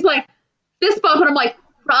out and she's like, fist bump, and I'm like,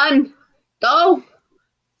 run, go.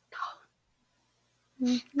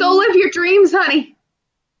 Mm-hmm. Go live your dreams, honey.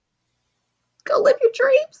 Go live your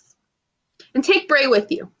dreams. And take Bray with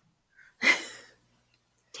you.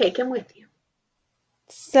 Take him with you.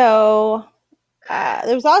 So,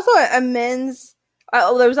 there was also a men's,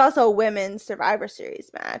 there was also a women's Survivor Series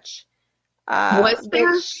match. Was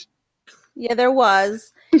there? Yeah, there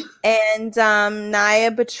was. And Nia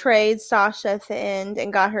betrayed Sasha at the end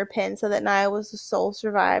and got her pin so that Nia was the sole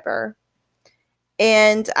survivor.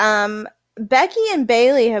 And Becky and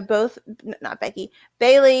Bailey have both,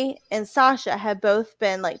 Bailey and Sasha have both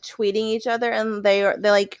been like tweeting each other, and they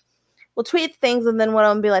like will tweet things, and then one of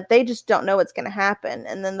them will be like, they just don't know what's going to happen,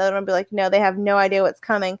 and then the other one will be like, no, they have no idea what's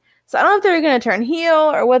coming. So I don't know if they're going to turn heel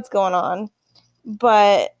or what's going on,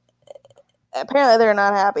 but apparently they're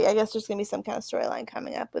not happy. I guess there's going to be some kind of storyline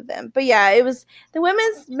coming up with them. But yeah, the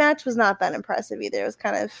women's match was not that impressive either. It was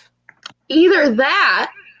kind of either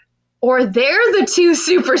that or they're the two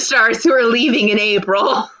superstars who are leaving in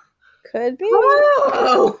April. Could be.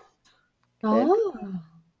 Oh.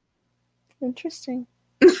 Interesting.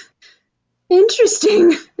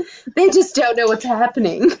 Interesting. They just don't know what's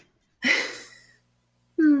happening.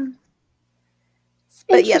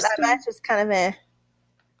 But yeah, that match was kind of meh.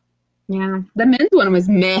 Yeah, the men's one was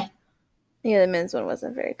meh. Yeah, the men's one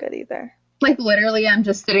wasn't very good either. Like, literally, I'm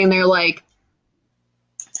just sitting there like,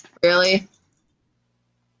 really?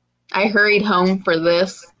 I hurried home for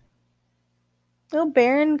this. No,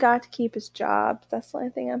 Baron got to keep his job. That's the only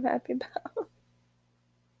thing I'm happy about.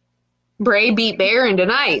 Bray beat Baron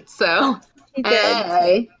tonight, so. He did.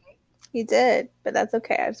 Hey. He did, but that's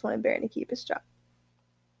okay. I just wanted Baron to keep his job.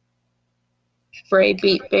 Bray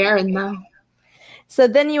beat Baron, though. So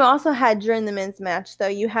then you also had, during the men's match, though,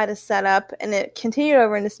 you had a setup, and it continued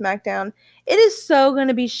over into SmackDown. It is so going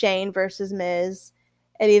to be Shane versus Miz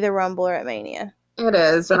at either Rumble or at Mania. It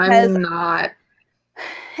is, and I'm not.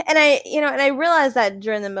 And I realized that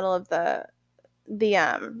during the middle of the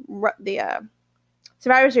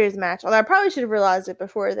Survivor Series match, although I probably should have realized it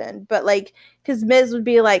before then, but like, because Miz would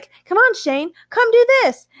be like, come on, Shane, come do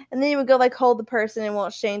this, and then he would go like hold the person and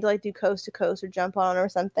want Shane to like do coast to coast or jump on or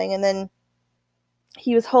something, and then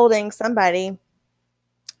he was holding somebody,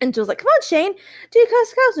 and Jill was like, come on, Shane, do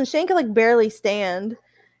coast to coast, and Shane could like barely stand,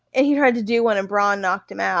 and he tried to do one, and Braun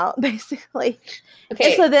knocked him out, basically. Okay.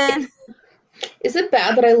 And so then, is it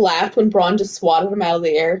bad that I laughed when Braun just swatted him out of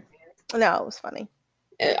the air? no, it was funny.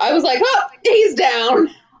 I was like, oh, he's down.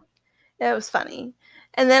 It was funny.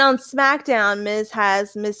 And then on SmackDown, Miz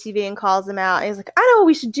has Miz TV and calls him out. And he's like, I know what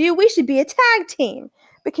we should do. We should be a tag team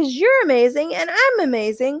because you're amazing and I'm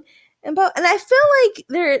amazing. And I feel like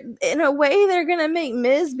in a way, they're going to make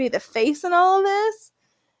Miz be the face in all of this.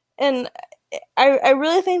 And I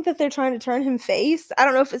really think that they're trying to turn him face. I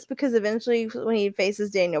don't know if it's because eventually when he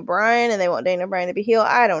faces Daniel Bryan and they want Daniel Bryan to be heel.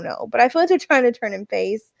 I don't know. But I feel like they're trying to turn him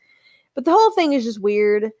face. But the whole thing is just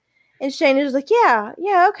weird. And Shane is just like, yeah,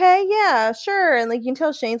 okay, yeah, sure. And like you can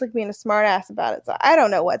tell Shane's like being a smart ass about it. So I don't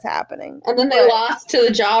know what's happening. And then they lost to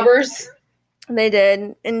the Jobbers. They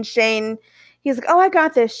did. And Shane, he's like, oh, I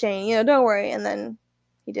got this, Shane. Don't worry. And then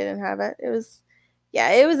he didn't have it. It was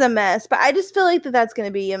a mess. But I just feel like that's going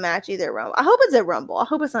to be a match either at Rumble. I hope it's at Rumble. I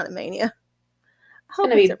hope it's not at Mania. It's going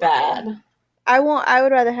to be bad. Rumble. I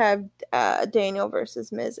would rather have Daniel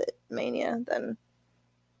versus Miz at Mania than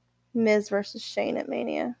Miz versus Shane at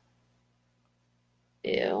Mania.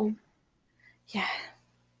 Ew. Yeah.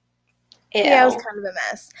 Ew. Yeah, it was kind of a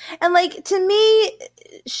mess. And like to me,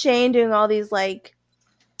 Shane doing all these like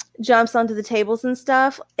jumps onto the tables and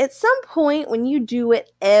stuff, at some point when you do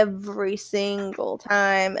it every single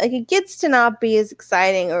time, like it gets to not be as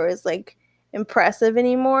exciting or as like impressive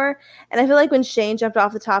anymore. And I feel like when Shane jumped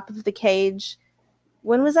off the top of the cage,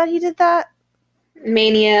 when was that he did that?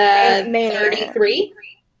 Mania 33?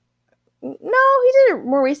 No, he did it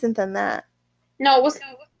more recent than that. No, it was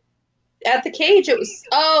at the cage. It was.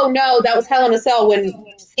 Oh no, that was Hell in a Cell when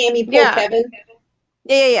Cammy pulled Kevin.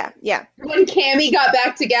 Yeah. When Cammy got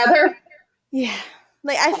back together. Yeah,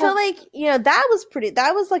 like I feel like that was pretty.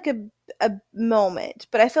 That was like a moment.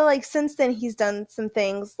 But I feel like since then he's done some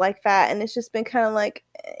things like that, and it's just been kind of like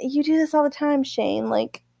you do this all the time, Shane.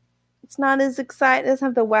 Like it's not as exciting. It doesn't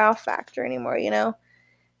have the wow factor anymore.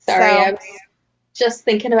 Sorry, I was just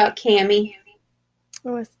thinking about Cammy. It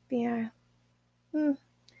was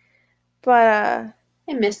But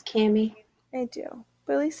I miss Cammy. I do.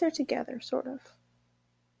 But at least they're together, sort of.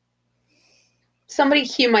 Somebody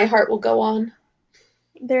cue My Heart Will Go On.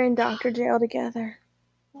 They're in Doctor Jail together.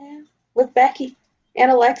 Yeah. With Becky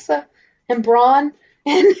and Alexa and Braun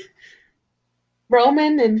and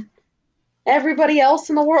Roman and everybody else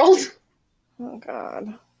in the world. Oh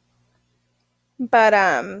God. But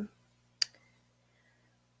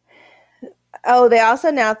they also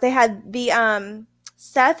announced they had the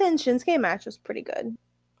Seth and Shinsuke match was pretty good.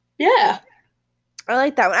 Yeah. I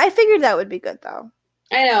like that one. I figured that would be good though.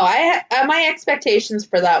 I know. My expectations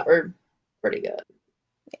for that were pretty good.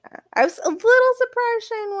 Yeah. I was a little surprised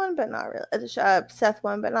Shane won, but not really. Seth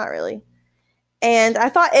won, but not really. And I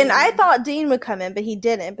thought Dean would come in, but he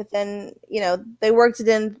didn't. But then, they worked it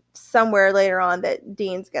in somewhere later on that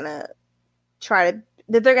Dean's gonna that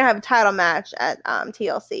they're gonna have a title match at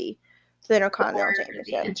TLC for the Intercontinental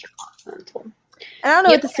Championship. And I don't know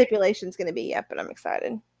what the stipulation's gonna be yet, but I'm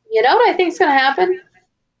excited. You know what I think is gonna happen?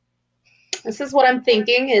 This is what I'm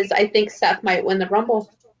thinking is I think Seth might win the Rumble.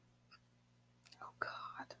 Oh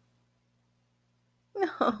God.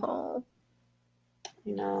 No.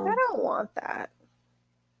 No. I don't want that.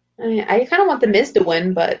 I kind of want the Miz to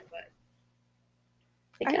win, but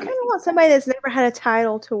I kind of want somebody that's never had a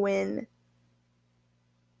title to win.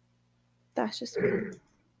 That's just weird.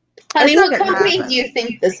 Honey, what company do you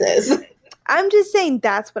think this is? I'm just saying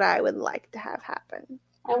that's what I would like to have happen.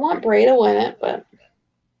 I want Bray to win it, but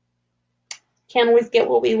can't always get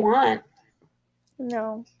what we want.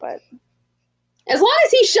 No, but as long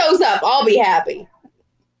as he shows up, I'll be happy.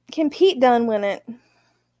 Can Pete Dunne win it?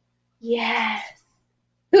 Yes.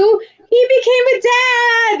 He became a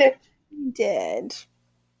dad. He did.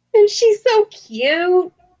 And she's so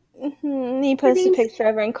cute. Mm-hmm. He posted a picture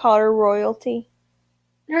of her and called her royalty.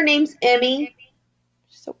 Her name's Emmy.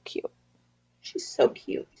 She's so cute. She's so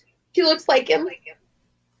cute. She looks like him.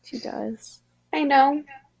 She does. I know.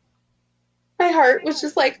 My heart was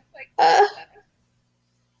just like,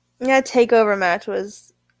 Yeah, TakeOver match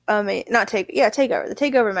was amazing. TakeOver. The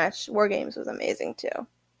TakeOver match, War Games, was amazing too.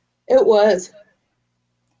 It was.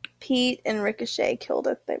 Pete and Ricochet killed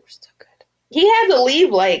it. They were so good. He had to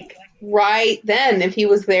leave right then if he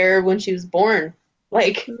was there when she was born.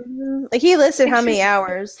 He listed how many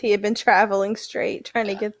hours he had been traveling straight trying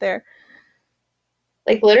to get there.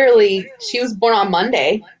 Literally, she was born on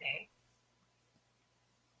Monday.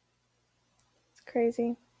 It's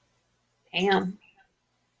crazy. Damn.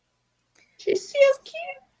 She's so cute.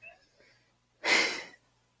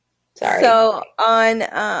 Sorry. So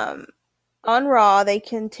on Raw, they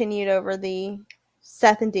continued over the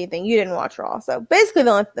Seth and Dean thing. You didn't watch Raw, so basically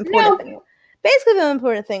the only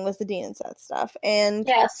important thing was the Dean and Seth stuff. And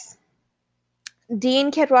yes, Dean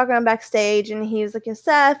kept walking around backstage, and he was like,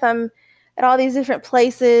 "Seth, I'm at all these different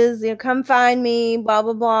places. Come find me." Blah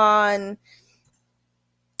blah blah. And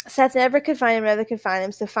Seth never could find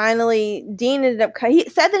him. So finally,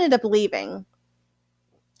 Seth ended up leaving,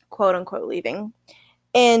 quote unquote leaving.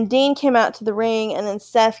 And Dean came out to the ring, and then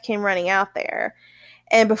Seth came running out there.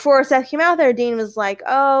 And before Seth came out there, Dean was like,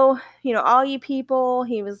 oh, all you people,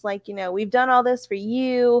 he was like, we've done all this for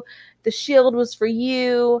you. The Shield was for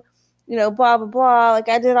you, blah, blah, blah. Like,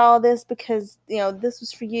 I did all this because, this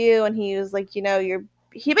was for you. And he was like, he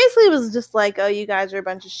basically was just like, oh, you guys are a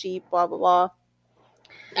bunch of sheep, blah, blah, blah.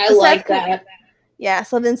 I like that. Yeah,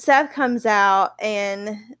 so then Seth comes out,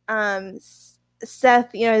 and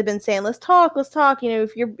Seth, had been saying, let's talk.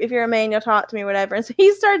 If you're a man, you'll talk to me, or whatever. And so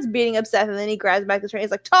he starts beating up Seth, and then he grabs back the train.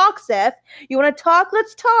 He's like, talk, Seth. You want to talk?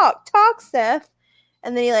 Let's talk. Talk, Seth.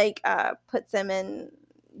 And then he puts him in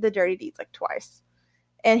the dirty deeds twice.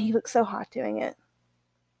 And he looks so hot doing it.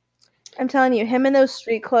 I'm telling you, him in those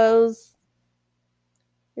street clothes,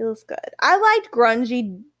 he looks good. I liked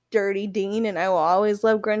grungy, dirty Dean, and I will always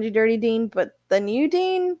love grungy, dirty Dean, but the new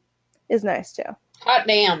Dean is nice too. Hot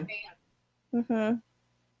damn. Mm-hmm.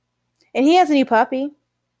 And he has a new puppy.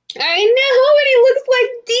 I know, and he looks like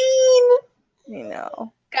Dean. I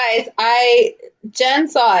know. Guys, Jen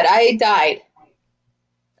saw it. I died.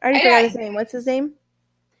 I already forgot his name. What's his name?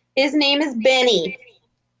 His name is Benny.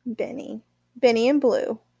 Benny and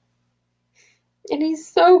Blue. And he's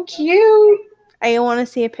so cute. I want to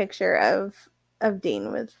see a picture of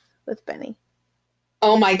Dean with Benny.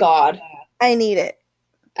 Oh my god. I need it.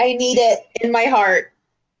 I need it in my heart.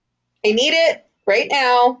 I need it right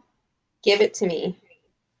now. Give it to me.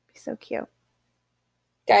 He's so cute.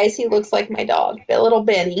 Guys, he looks like my dog. The little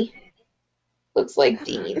Benny. Looks like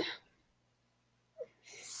Dean.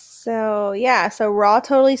 So, yeah. So, Raw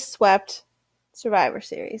totally swept Survivor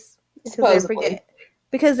Series.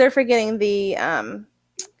 Because they're forgetting the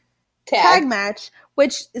tag match,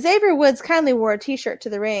 which Xavier Woods kindly wore a t-shirt to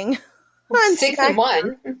the ring.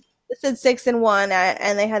 6-1. It said 6-1,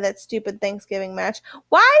 and they had that stupid Thanksgiving match.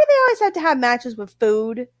 Why do they always have to have matches with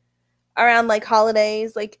food around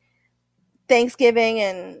holidays, like Thanksgiving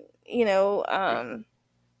and 4th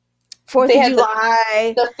of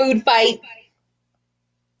July? The food fight.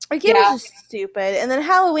 It was just stupid. And then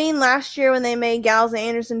Halloween last year when they made Gals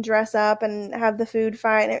Anderson dress up and have the food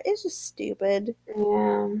fight, it's just stupid.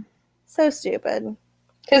 Yeah. So stupid.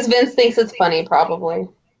 Because Vince thinks it's funny, probably.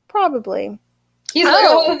 He's like,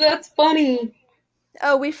 oh, that's funny.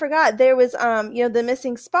 Oh, we forgot. There was, the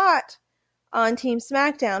missing spot on Team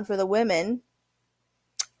SmackDown for the women.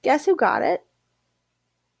 Guess who got it?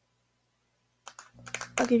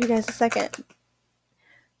 I'll give you guys a second.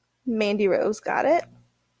 Mandy Rose got it.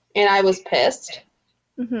 And I was pissed.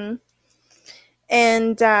 Mm-hmm.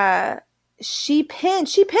 And she pinned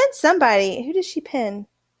somebody. Who did she pin?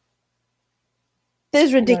 This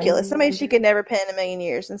is ridiculous. Somebody she could never pin in a million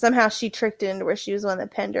years. And somehow she tricked it into where she was the one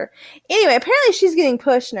that pinned her. Anyway, apparently she's getting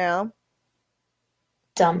pushed now.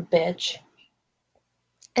 Dumb bitch.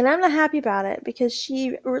 And I'm not happy about it because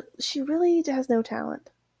she really has no talent.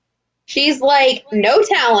 She's no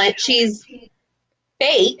talent. She's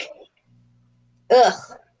fake. Ugh.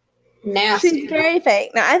 Nasty. She's very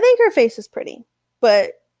fake. Now, I think her face is pretty,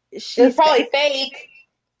 but she's probably fake.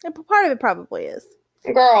 And part of it probably is.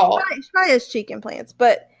 Girl. She probably has cheek implants,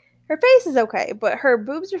 but her face is okay. But her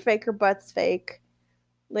boobs are fake, her butt's fake.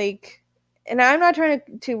 And I'm not trying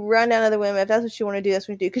to run down other women. If that's what you want to do, that's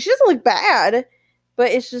what you do. Because she doesn't look bad, but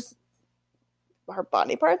it's just her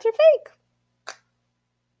body parts are fake.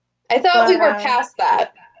 I thought we were past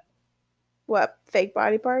that. What? Fake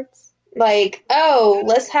body parts?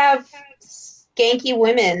 Let's have skanky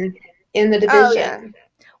women in the division. Oh, yeah.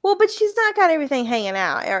 Well, but she's not got everything hanging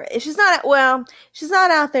out. She's not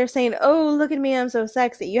out there saying, "Oh, look at me, I'm so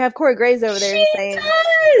sexy." You have Corey Graves over there saying,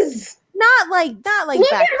 does. Not like.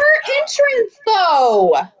 Look at her entrance,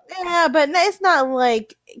 though. Yeah, but it's not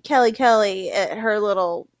like Kelly at her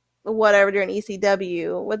little whatever during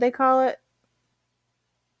ECW. What'd they call it?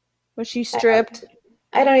 When she stripped.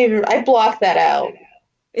 I blocked that out.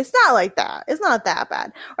 It's not like that. It's not that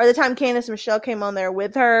bad. Or the time Candice Michelle came on there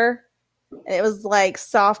with her. And it was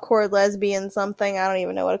softcore lesbian something. I don't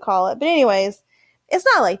even know what to call it. But anyways, it's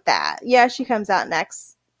not like that. Yeah, she comes out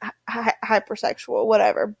next hypersexual,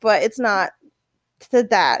 whatever. But it's not to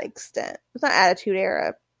that extent. It's not Attitude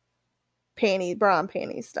Era bra and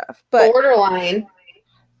panty stuff. But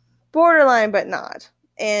borderline, but not.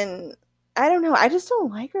 And I don't know. I just don't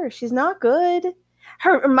like her. She's not good.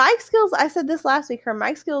 Her mic skills, I said this last week, her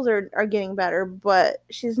mic skills are getting better, but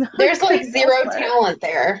she's not. There's zero talent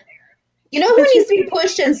there. You know who needs to be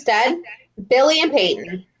pushed instead? Billy and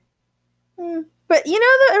Peyton. But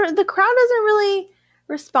the crowd doesn't really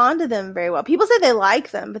respond to them very well. People say they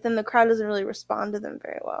like them, but then the crowd doesn't really respond to them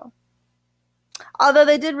very well. Although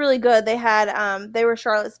they did really good. They had they were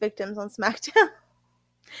Charlotte's victims on SmackDown.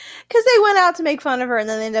 Because they went out to make fun of her, and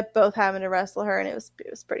then they ended up both having to wrestle her, and it was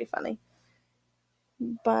pretty funny.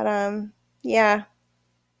 But yeah.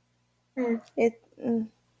 Hmm. It.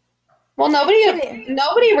 Well,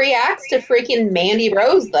 nobody reacts to freaking Mandy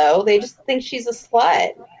Rose though. They just think she's a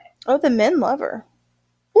slut. Oh, the men love her.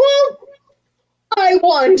 Well, I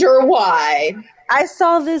wonder why. I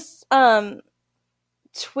saw this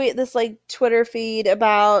tweet, this like Twitter feed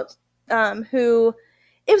about who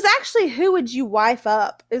it was actually who would you wife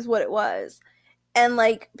up is what it was, and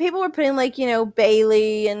like people were putting like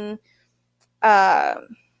Bailey and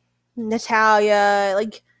Natalia,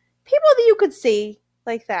 like people that you could see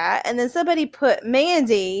like that, and then somebody put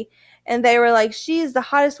Mandy, and they were like, she is the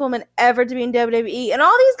hottest woman ever to be in WWE, and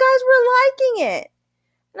all these guys were liking it,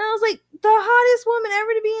 and I was like, the hottest woman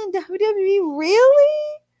ever to be in WWE,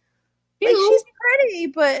 really? Like, she's pretty,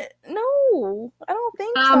 but no, I don't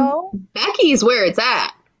think so. Becky's where it's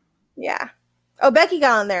at. Yeah. Oh, Becky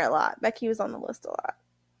got on there a lot. Becky was on the list a lot.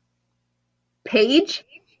 Paige?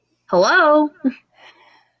 Hello?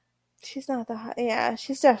 She's not the hot. Yeah,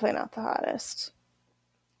 she's definitely not the hottest.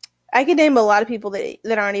 I could name a lot of people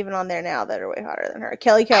that aren't even on there now that are way hotter than her.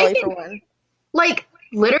 Kelly for one. Like,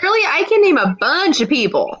 literally, I can name a bunch of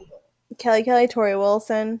people. Kelly, Tori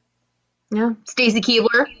Wilson. Yeah. Stacy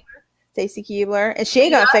Keibler. And she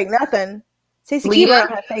ain't got fake nothing. Stacy Keibler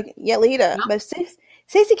don't have fake. Yeah, Lita. No. But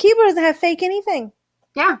Stacy Keibler doesn't have fake anything.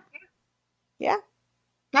 Yeah. Yeah.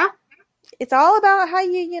 Yeah. It's all about how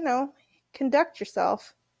you conduct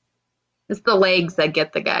yourself. It's the legs that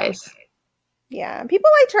get the guys. Yeah.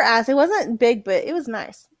 People liked her ass. It wasn't big, but it was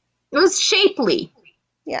nice. It was shapely.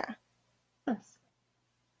 Yeah.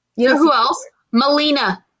 You know who else?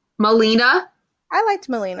 Melina. I liked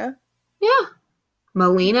Melina. Yeah.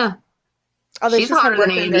 Melina. Although she's hotter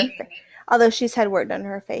than Andy. Although she's had work done to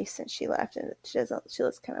her face since she left, and she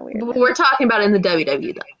looks kind of weird. But we're talking about in the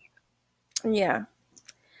WWE though. Yeah.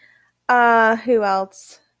 Who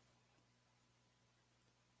else?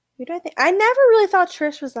 Who do I think? I never really thought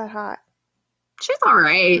Trish was that hot. She's all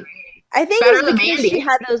right. I think better it was than because Mandy. she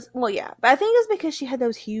had those. Well, yeah, but I think it was because she had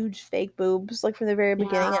those huge fake boobs, like from the very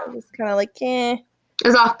beginning. It was kind of like, eh. It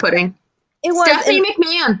was off-putting. It was. Stephanie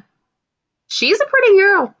McMahon. She's a pretty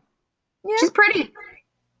girl. Yeah. She's pretty.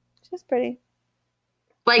 She's pretty.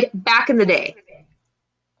 Like back in the day.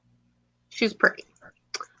 She's pretty.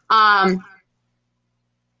 Sorry,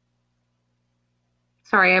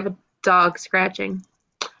 I have a dog scratching.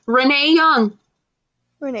 Renee Young.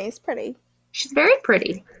 Renee's pretty. She's very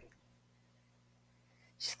pretty.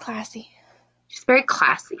 She's classy. She's very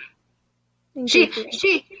classy.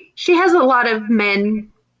 She has a lot of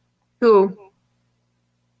men who,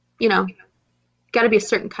 got to be a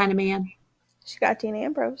certain kind of man. She got Dean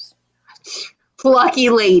Ambrose. Lucky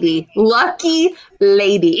lady.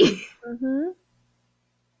 Mm-hmm.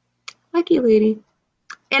 Lucky lady.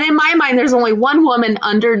 And in my mind, there's only one woman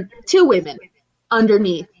under two women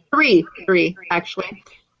underneath. Three actually.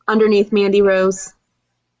 Underneath Mandy Rose.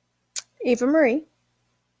 Eva Marie.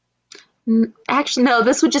 Actually, no,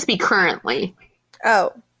 this would just be currently.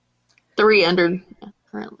 Oh. 3 under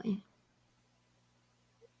currently.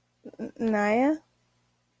 Nia?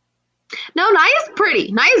 No, Nia's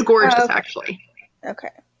pretty. Nia's gorgeous, actually.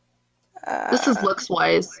 Okay. This is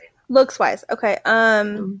looks-wise. Looks-wise. Okay.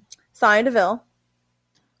 Sonya Deville.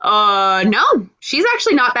 No. She's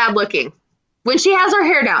actually not bad looking. When she has her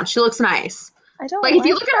hair down, she looks nice. I don't if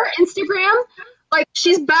you look at her Instagram,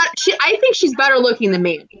 she's I think she's better looking than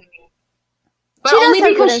Mandy. But only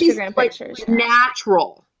because she's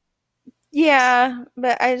natural. Yeah,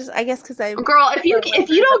 but I guess because Girl, if you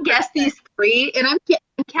don't guess these 3, and I'm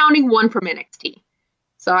counting one from NXT,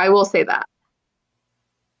 so I will say that.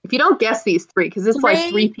 If you don't guess these 3, because it's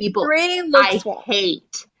 3 people I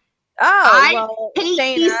hate. I hate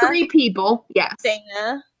Dana. these 3 people. Yes.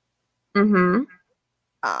 Dana. Mm-hmm.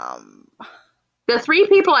 The 3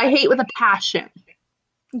 people I hate with a passion.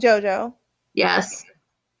 JoJo. Yes.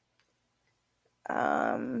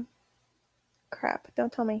 Crap.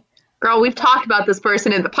 Don't tell me. Girl, we've talked about this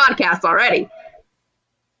person in the podcast already.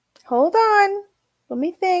 Hold on. Let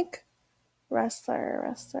me think.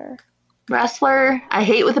 Wrestler. I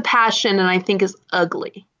hate with a passion and I think is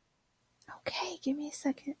ugly. Okay, give me a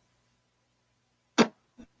second.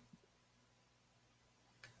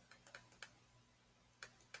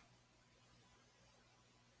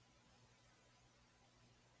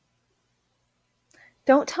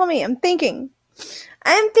 Don't tell me. I'm thinking.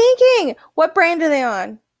 What brand are they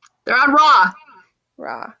on? They're on Raw.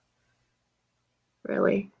 Raw.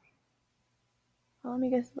 Really? Well, let me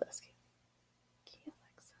get the list.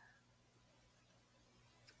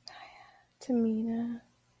 Tamina.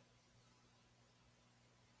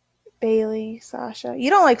 Bailey. Sasha. You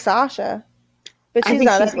don't like Sasha. But she's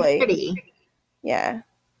not ugly. Pretty. Yeah.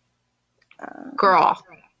 Girl.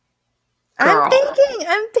 I'm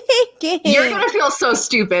thinking. You're gonna feel so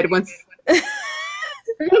stupid when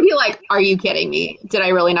you're gonna be like, "Are you kidding me? Did I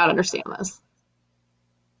really not understand this?"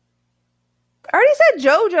 I already said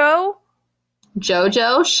JoJo.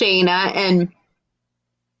 JoJo, Shayna, and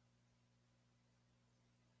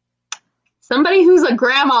somebody who's a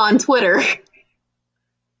grandma on Twitter.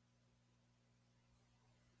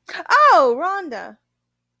 Oh, Rhonda.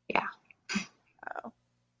 Yeah. Oh.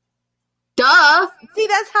 Duh. See,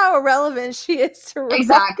 that's how irrelevant she is to Rhonda.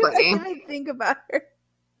 Exactly. I didn't even think about her.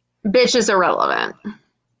 Bitch is irrelevant.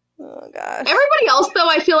 Oh, gosh. Everybody else, though,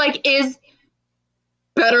 I feel like is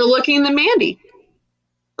better looking than Mandy.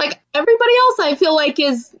 Like, everybody else I feel like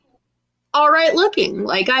is all right looking.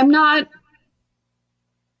 Like, I'm not...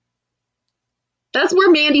 That's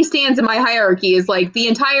where Mandy stands in my hierarchy, is like the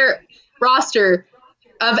entire roster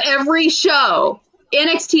of every show,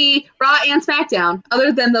 NXT, Raw, and SmackDown,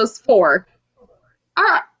 other than those 4, are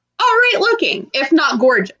all right looking, if not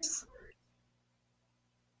gorgeous.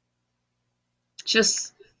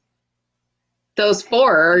 Just those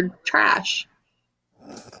 4 are trash.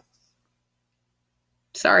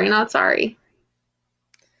 Sorry, not sorry.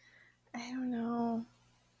 I don't know.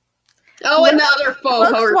 Oh, and the other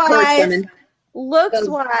faux horsewomen.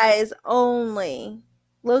 Looks-wise only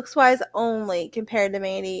compared to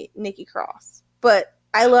Nikki Cross. But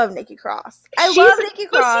I love Nikki Cross. I love Nikki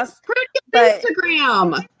Cross. She's pretty on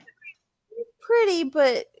Instagram. Pretty,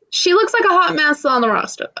 but... She looks like a hot mess on the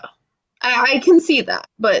roster, though. I can see that.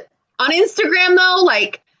 But on Instagram, though,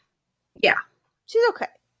 like, yeah. She's okay.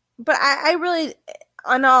 But I really,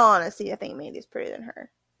 in all honesty, I think Mandy's prettier than her.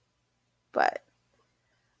 But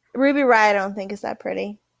Ruby Riott, I don't think is that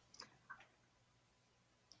pretty.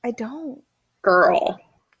 I don't. Girl.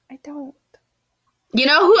 I don't. You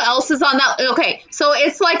know who else is on that? Okay, so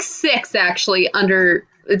it's like 6, actually, under...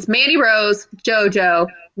 It's Mandy Rose, JoJo,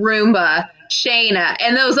 Roomba, Shayna,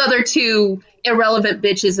 and those other 2 irrelevant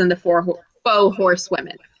bitches in the 4 faux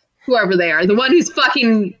horsewomen. Whoever they are. The one who's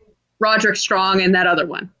fucking Roderick Strong and that other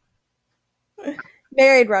one.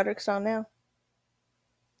 Married Roderick Strong now.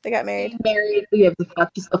 They got married. Married. We have the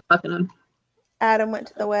fuck. She's still fucking him. Adam went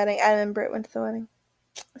to the wedding. Adam and Britt went to the wedding.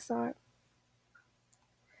 I saw it.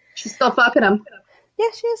 She's still fucking him. Yeah,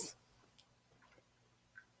 she is.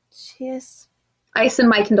 She is. I send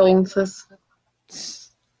my condolences.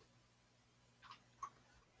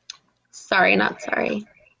 Sorry, not sorry.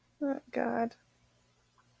 Oh God.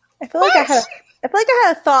 I feel like I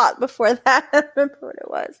had a thought before that. I don't remember what it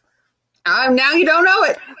was. Now you don't know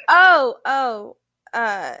it.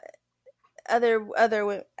 Other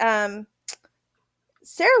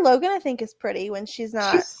Sarah Logan, I think, is pretty when she's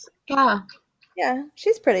not. Yeah,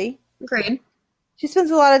 she's pretty. Agreed. She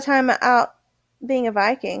spends a lot of time out being a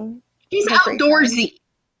Viking. She's outdoorsy.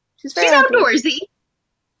 She's outdoorsy.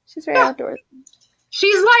 She's very outdoorsy.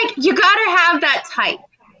 She's like, you gotta have that type.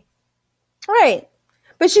 Right.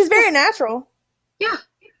 But she's very natural. Yeah.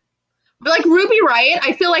 But like Ruby Riott,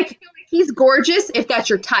 I feel like he's gorgeous if that's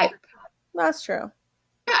your type. That's true.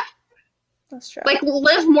 Yeah. That's true. Like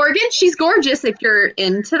Liv Morgan, she's gorgeous if you're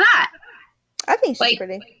into that. I think she's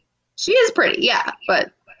pretty. She is pretty, yeah.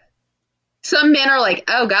 But some men are like,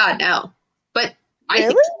 oh God, no. But I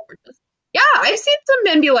think she's gorgeous. Yeah, I've seen some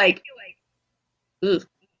men be like, ugh.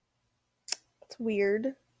 It's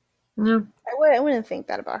weird. Yeah. I wouldn't think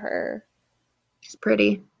that about her. She's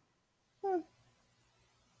pretty.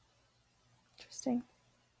 Interesting.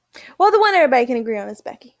 Well, the one everybody can agree on is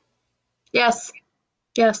Becky. Yes.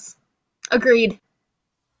 Yes. Agreed.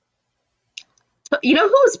 You know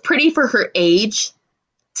who's pretty for her age?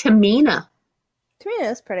 Tamina.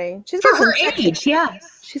 Tamina is pretty. She's for got her age,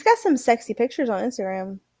 yes. She's got some sexy pictures on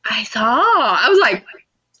Instagram. I saw. I was like,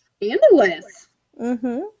 scandalous.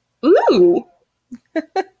 Mm-hmm. Ooh.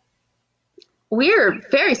 We're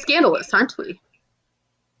very scandalous, aren't we?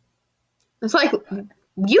 It's like,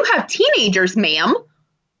 you have teenagers, ma'am.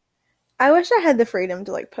 I wish I had the freedom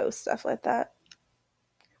to like post stuff like that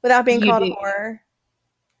without being called a whore.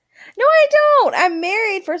 No, I don't. I'm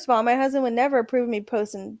married. First of all, my husband would never approve of me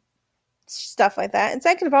posting stuff like that. And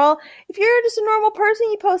second of all, if you're just a normal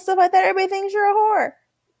person, you post stuff like that, everybody thinks you're a whore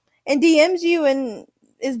and DMs you and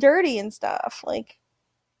is dirty and stuff. Like,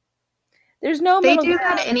 there's no middle ground. They do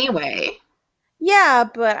that anyway. Yeah,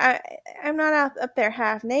 but I'm not up there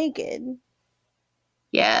half naked.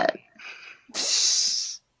 Yeah.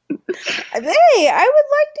 Hey, I would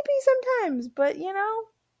like to be sometimes, but you know.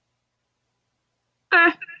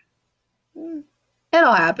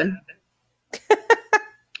 It'll happen.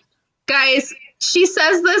 Guys, she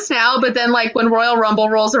says this now, but then like when Royal Rumble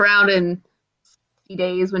rolls around in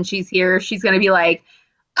days when she's here, she's going to be like,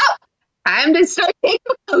 oh, time to start taking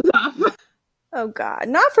clothes off. Oh God,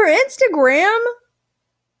 not for Instagram.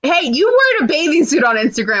 Hey, you wore a bathing suit on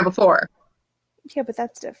Instagram before. Yeah, but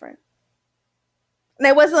that's different. And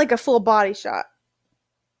it wasn't like a full body shot.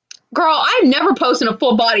 Girl, I've never posted a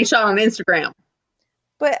full body shot on Instagram.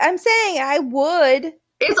 But I'm saying I would.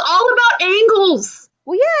 It's all about angles.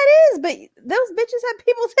 Well, yeah, it is, but those bitches have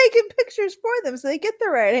people taking pictures for them, so they get the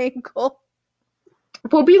right angle.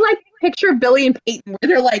 We'll be like a picture of Billy and Peyton where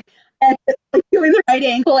they're like doing the right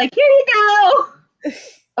angle, like, here you go.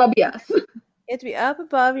 That'll be us. You have to be up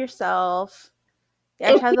above yourself.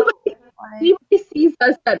 If anybody sees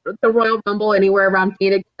us at the Royal Rumble anywhere around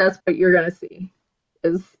Phoenix, that's what you're going to see.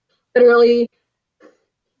 Is literally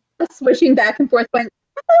swishing back and forth going,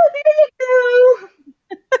 oh, there you go.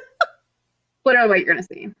 Literally what you're going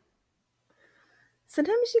to see.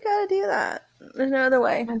 Sometimes you gotta do that. There's no other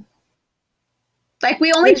way. Like,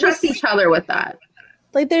 we only trust each other with that.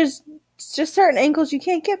 Like, there's just certain angles you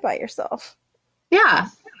can't get by yourself. Yeah.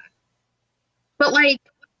 But, like,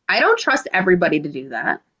 I don't trust everybody to do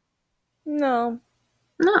that. No.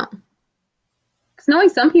 No. Because knowing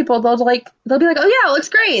some people, they'll be like, oh, yeah, it looks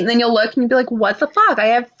great. And then you'll look and you'll be like, what the fuck? I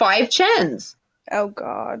have 5 chins. Oh,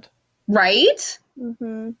 God. Right? Mm-hmm.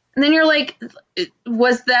 And then you're like,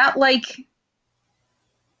 was that, like...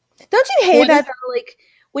 Don't you hate that, though? Like,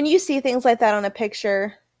 when you see things like that on a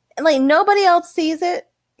picture, and, like, nobody else sees it,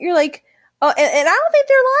 you're like, oh, and I don't think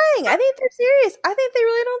they're lying. I think they're serious. I think they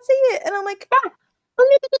really don't see it. And I'm like, yeah.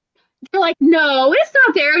 They're like, no, it's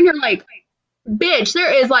not there. And you're like, bitch,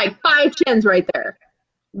 there is, like, 5 chins right there.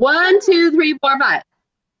 1, 2, 3, 4, 5.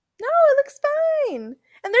 No, it looks fine.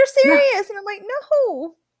 And they're serious. Yeah. And I'm like,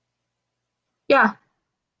 no. Yeah.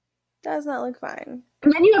 Does not look fine.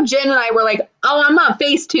 And then you have Jen and I were like, oh, I'm gonna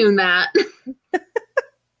Facetune that.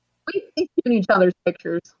 We Facetune each other's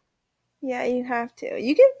pictures. Yeah, you have to.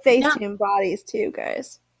 You can Facetune bodies too,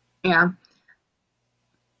 guys. Yeah.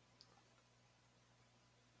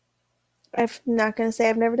 I'm not gonna say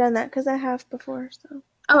I've never done that because I have before. So.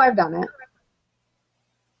 Oh, I've done it.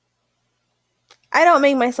 I don't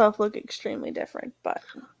make myself look extremely different, but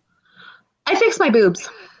I fix my boobs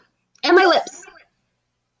and my lips.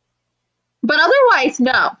 But otherwise,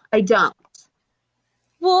 no, I don't.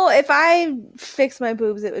 Well, if I fix my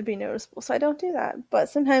boobs, it would be noticeable, so I don't do that. But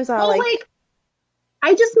sometimes I'll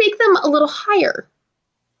I just make them a little higher.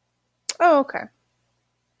 Oh, okay.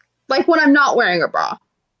 Like when I'm not wearing a bra.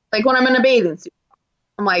 Like when I'm in a bathing suit.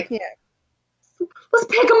 I'm like, yeah, let's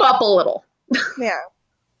pick them up a little. Yeah.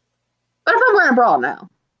 But if I'm wearing a bra, no.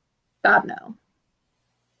 God, no.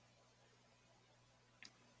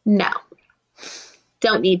 No.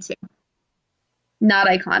 Don't need to. Not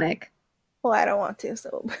iconic. Well, I don't want to,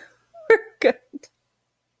 so we're good.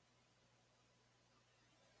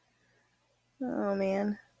 Oh,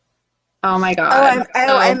 man. Oh, my God.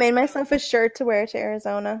 I made myself a shirt to wear to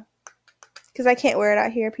Arizona. Because I can't wear it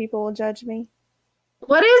out here. People will judge me.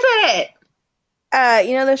 What is it?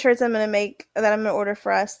 You know the shirts I'm going to make, that I'm going to order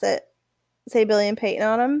for us that say Billy and Peyton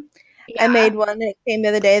on them? Yeah. I made one that came the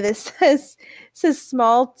other day that says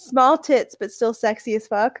small tits, but still sexy as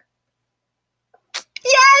fuck.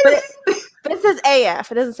 Yes! But it says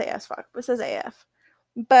AF. It doesn't say as fuck, but it says AF.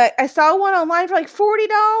 But I saw one online for like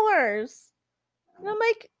 $40. And I'm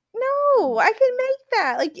like, no, I can make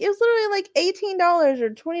that. Like, it was literally like $18 or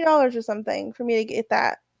 $20 or something for me to get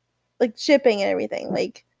that. Like, shipping and everything.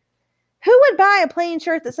 Like, who would buy a plain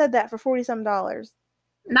shirt that said that for $40-some?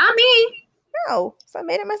 Not me. No. So I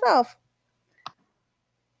made it myself.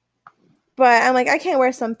 But I'm like, I can't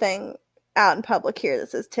wear something out in public here that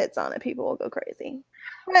says tits on it. People will go crazy.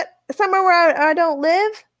 But somewhere where I don't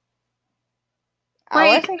live,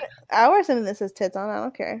 I'll wear something that says tits on. I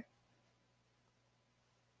don't care.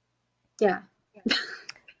 Yeah.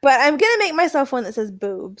 But I'm going to make myself one that says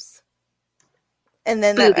boobs. And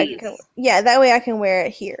then that way I can wear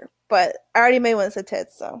it here. But I already made one that said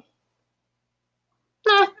tits, so.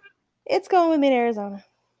 Nah. It's going with me to Arizona.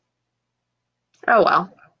 Oh,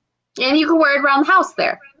 well. And you can wear it around the house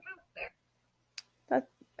there.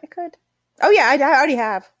 I could. Oh, yeah, I already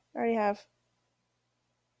have.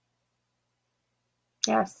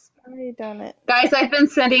 Yes. I've already done it. Guys, I've been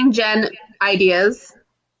sending Jen ideas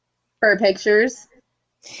for pictures.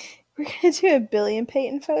 We're going to do a Billy and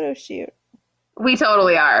Peyton photo shoot. We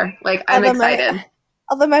totally are. Like, I'm excited.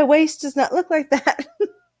 Although my waist does not look like that.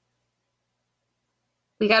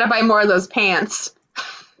 We got to buy more of those pants.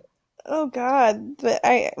 Oh, God. But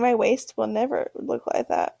my waist will never look like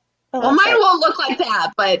that. Well, mine won't look like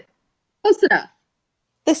that, but close enough.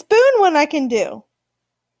 The spoon one I can do.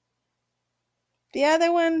 The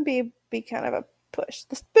other one be kind of a push.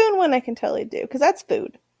 The spoon one I can totally do because that's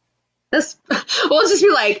food. This we'll just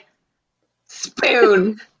be like,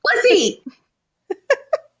 spoon. Let's eat.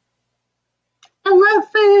 I love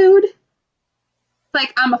food. It's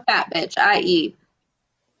like I'm a fat bitch. I eat.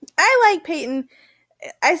 I like Peyton.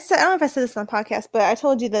 I don't know if I said this on the podcast, but I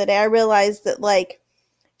told you the other day I realized that like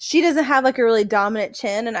she doesn't have like a really dominant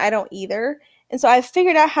chin, and I don't either. And so I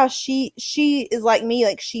figured out how she is like me.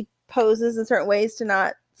 Like she poses in certain ways to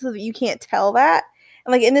not so that you can't tell that.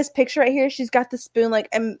 And like in this picture right here, she's got the spoon like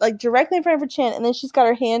directly in front of her chin, and then she's got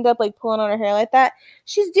her hand up like pulling on her hair like that.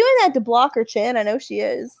 She's doing that to block her chin. I know she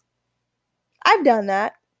is. I've done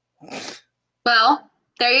that. Well,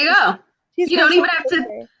 there you go. You don't even have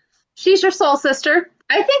to. She's your soul sister.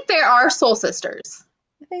 I think there are soul sisters.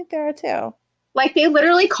 I think there are too. Like they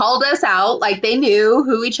literally called us out. Like they knew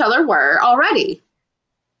who each other were already.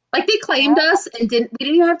 Like they claimed us and we didn't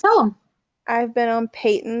even have to tell them. I've been on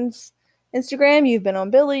Peyton's Instagram. You've been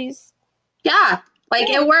on Billy's. Yeah.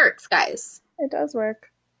 Like it works, guys. It does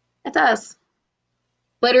work. It does.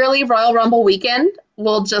 Literally Royal Rumble weekend,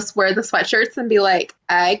 we'll just wear the sweatshirts and be like,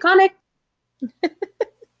 iconic.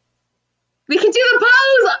 We can do the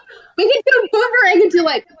pose. We can do a boomerang and do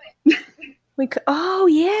like. We could. Oh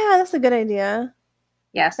yeah, that's a good idea.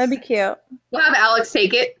 Yes, that'd be cute. We'll have Alex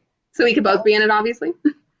take it so we can both be in it. Obviously,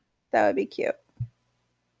 that would be cute.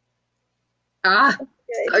 So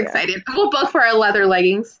excited! We'll both wear our leather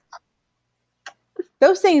leggings.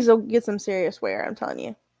 Those things will get some serious wear. I'm telling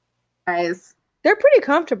you, guys. They're pretty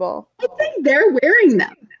comfortable. I think they're wearing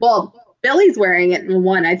them. Well, Billy's wearing it in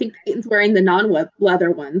one. I think Peyton's wearing the non-leather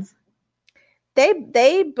ones.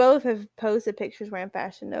 They both have posted pictures wearing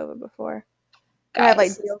Fashion Nova before. I have like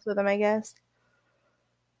deals with them, I guess.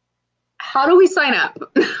 How do we sign up?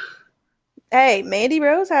 Hey, Mandy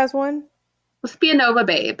Rose has one. Let's be a Nova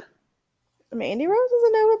babe. Mandy Rose is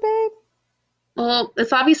a Nova babe? Well,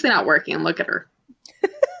 it's obviously not working. Look at her.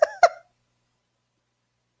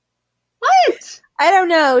 What? I don't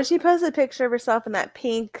know. She posted a picture of herself in that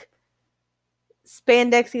pink,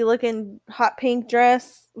 spandexy looking hot pink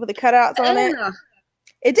dress with the cutouts on it.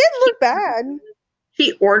 It didn't look bad.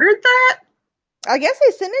 She ordered that? I guess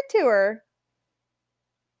they sent it to her.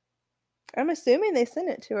 I'm assuming they sent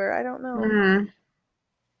it to her. I don't know.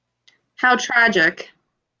 How tragic.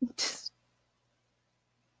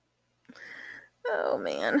 Oh,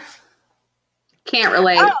 man. Can't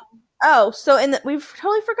relate. Oh, so we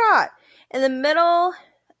totally forgot. In the middle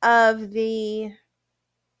of I'm trying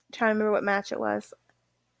to remember what match it was.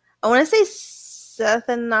 I want to say Seth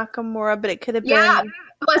and Nakamura, but it could have been. Yeah,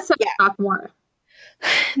 it was Seth Nakamura.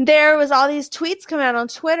 There was all these tweets coming out on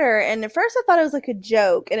Twitter, and at first I thought it was like a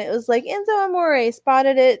joke, and it was like Enzo Amore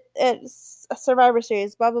spotted it at Survivor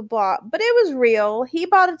Series, blah blah blah. But it was real. He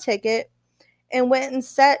bought a ticket and went and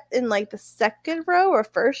sat in like the second row or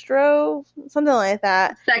first row, something like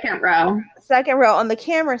that. Second row on the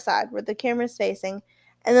camera side where the camera's facing.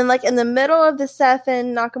 And then like in the middle of the Seth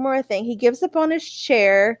and Nakamura thing, he gives up on his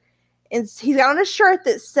chair and he's got on a shirt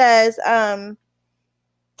that says,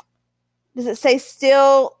 does it say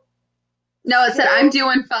still? No, it said, I'm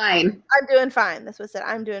doing fine. I'm doing fine. That's what it said.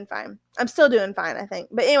 I'm doing fine. I'm still doing fine, I think.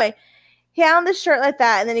 But anyway, he had on this shirt like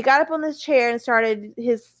that. And then he got up on this chair and started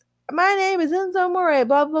my name is Enzo Amore,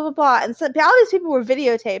 blah, blah, blah, blah. And so all these people were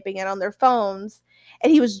videotaping it on their phones.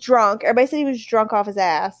 And he was drunk. Everybody said he was drunk off his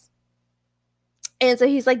ass. And so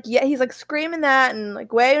he's like, he's like screaming that and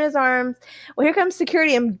like waving his arms. Well, here comes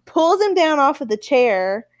security and pulls him down off of the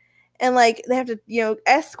chair. And like they have to,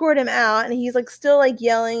 escort him out. And he's like still like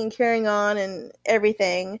yelling and carrying on and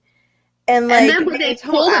everything. And then when they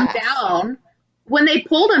pulled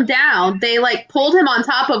him down, they like pulled him on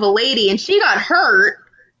top of a lady and she got hurt.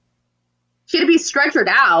 She had to be stretchered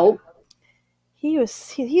out. He's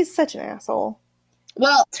such an asshole.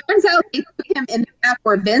 Well, turns out they put him in the back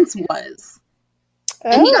where Vince was.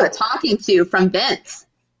 And he got a talking to from Vince.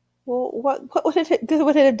 Well, what would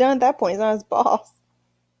it have done at that point? He's not his boss.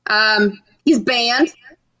 He's banned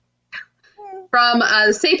from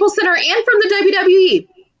the Staples Center and from the WWE.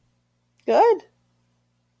 Good.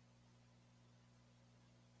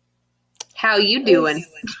 How you doing?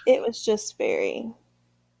 It was just very...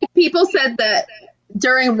 People said that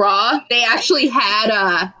during Raw, they actually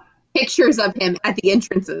had pictures of him at the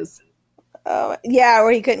entrances. Oh, yeah,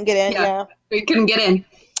 where he couldn't get in, yeah. He couldn't get in.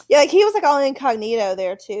 Yeah, like he was like all incognito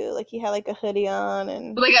there, too. Like he had like a hoodie on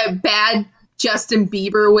and... Like a bad Justin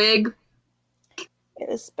Bieber wig. It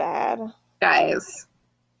was bad. Guys.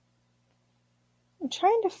 I'm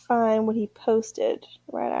trying to find what he posted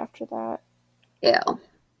right after that. Yeah.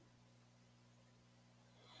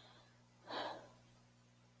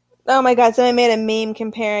 Oh my god, somebody made a meme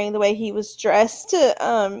comparing the way he was dressed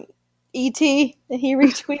to E.T. and he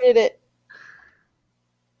retweeted it.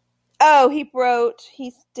 Oh, he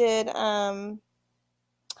did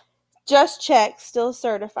just checked, still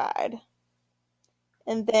certified.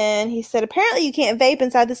 And then he said, apparently you can't vape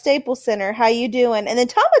inside the Staples Center. How you doing? And then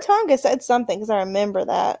Tama Tonga said something because I remember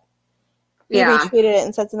that. He retweeted it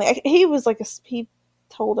and said something. He was like he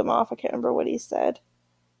told him off. I can't remember what he said.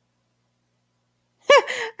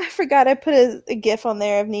 I forgot I put a GIF on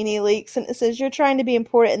there of Nene Leakes and it says, you're trying to be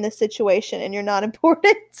important in this situation and you're not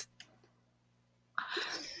important.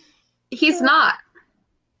 He's not.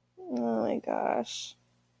 Oh my gosh.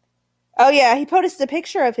 Oh yeah, he posted a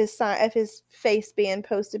picture of his face being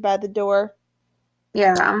posted by the door.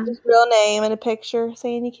 Yeah. His real name and a picture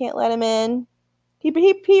saying you can't let him in. He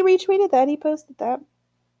retweeted that. He posted that.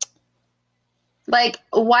 Like,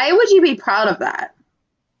 why would you be proud of that?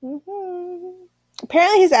 Mm-hmm.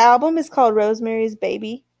 Apparently his album is called Rosemary's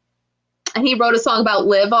Baby. And he wrote a song about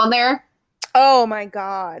Liv on there. Oh my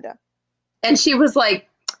god. And she was like,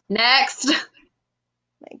 next.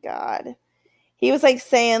 My god. He was like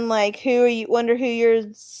saying like, wonder who you're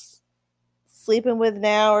sleeping with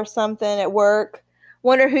now or something at work.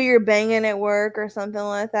 Wonder who you're banging at work or something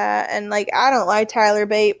like that. And like, I don't like Tyler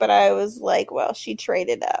Bate, but I was like, well, she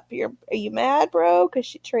traded up. Are you mad, bro? Because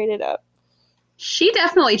she traded up. She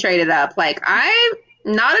definitely traded up. Like, I'm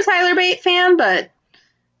not a Tyler Bate fan, but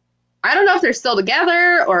I don't know if they're still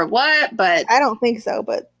together or what, but... I don't think so,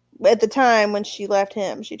 but at the time when she left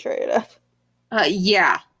him, she traded up.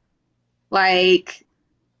 Yeah. Like,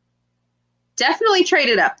 definitely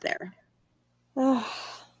traded up there.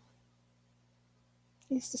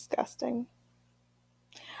 He's disgusting.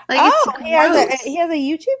 Like, he has a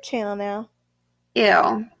YouTube channel now. Ew.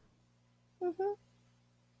 Mm-hmm.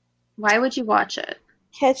 Why would you watch it?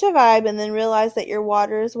 Catch a vibe and then realize that your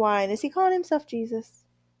water is wine. Is he calling himself Jesus?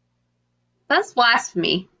 That's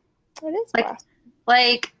blasphemy. It is like, blasphemy.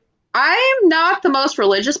 Like, I'm not the most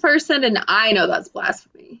religious person, and I know that's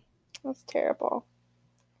blasphemy. That's terrible.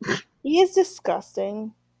 He is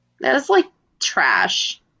disgusting. That is like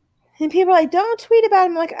trash. And people are like, don't tweet about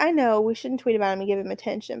him. I'm like, I know we shouldn't tweet about him and give him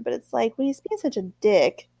attention, but it's like when he's being such a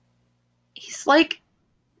dick. He's like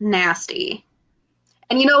nasty.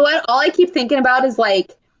 And you know what? All I keep thinking about is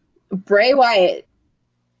like Bray Wyatt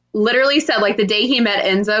literally said like the day he met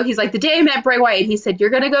Enzo, he's like, the day I met Bray Wyatt, he said, you're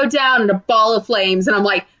going to go down in a ball of flames. And I'm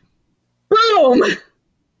like, boom!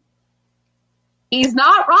 He's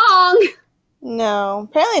not wrong. No.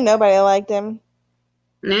 Apparently nobody liked him.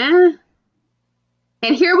 Nah.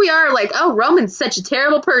 And here we are like, oh, Roman's such a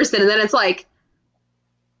terrible person. And then it's like,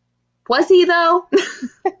 was he though?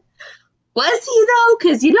 Was he though?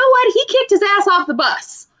 Because you know what? He kicked his ass off the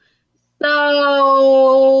bus.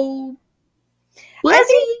 So, was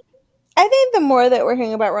he? I think the more that we're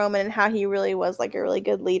hearing about Roman and how he really was like a really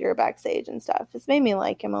good leader backstage and stuff, it's made me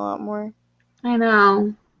like him a lot more. I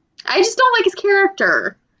know. I just don't like his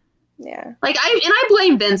character. Yeah. Like, I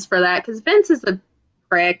blame Vince for that, because Vince is a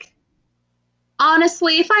prick.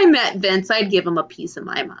 Honestly, if I met Vince, I'd give him a piece of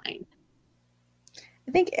my mind.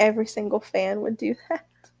 I think every single fan would do that.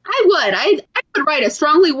 I would. I would write a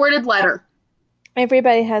strongly worded letter.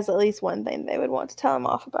 Everybody has at least one thing they would want to tell him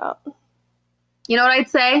off about. You know what I'd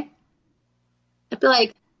say? I'd be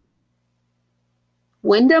like,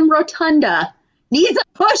 Wyndham Rotunda needs a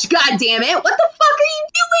push, goddammit! What the fuck are you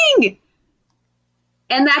doing?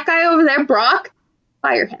 And that guy over there, Brock,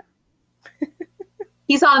 fire him.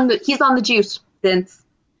 He's on the juice, Vince.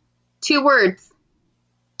 2 words.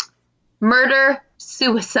 Murder,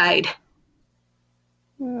 suicide.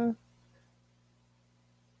 Don't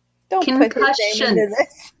put his name into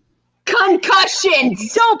this.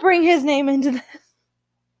 Concussions! Don't bring his name into this.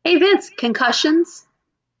 Hey, Vince, concussions?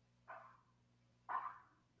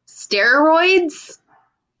 Steroids?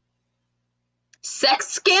 Sex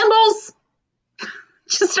scandals?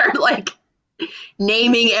 Just start, like,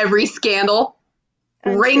 naming every scandal.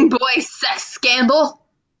 Ring boy sex scandal.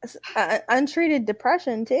 Untreated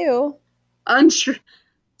depression, too.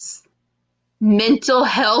 Mental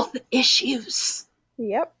health issues.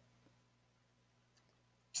 Yep.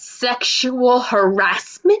 Sexual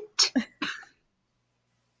harassment.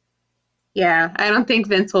 Yeah, I don't think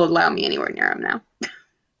Vince will allow me anywhere near him now.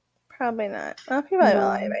 Probably not. Oh, he probably won't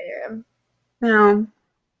allow anybody near him. No.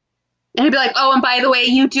 And he'd be like, oh, and by the way,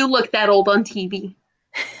 you do look that old on TV.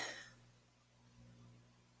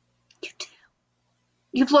 You do.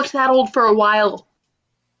 You've looked that old for a while.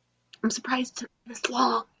 I'm surprised it took this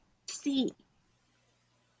long to see.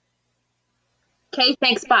 Okay,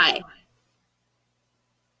 thanks, bye.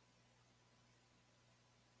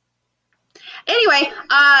 Anyway,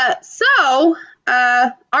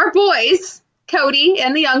 our boys, Cody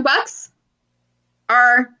and the Young Bucks,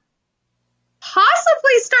 are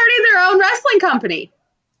possibly starting their own wrestling company.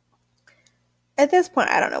 At this point,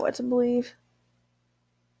 I don't know what to believe.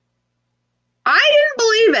 I didn't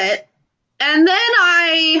believe it. And then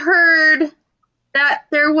I heard that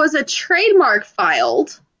there was a trademark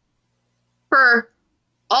filed for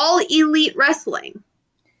All Elite Wrestling.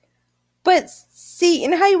 But see,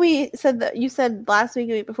 and how we said that, you said last week,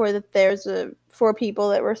 the week before, that there's 4 people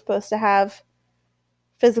that were supposed to have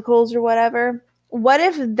physicals or whatever. What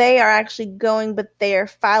if they are actually going, but they are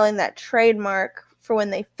filing that trademark for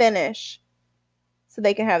when they finish so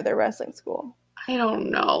they can have their wrestling school? I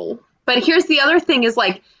don't know. But here's the other thing is,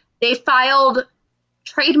 like, they filed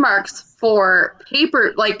trademarks for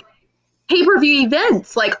pay-per-view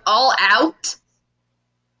events, like All Out.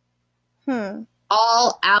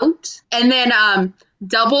 All Out. And then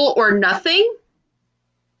Double or Nothing.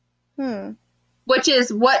 Which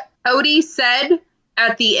is what Cody said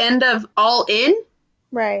at the end of All In.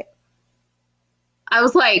 Right. I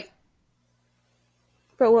was like,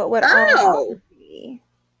 but what All Out would be?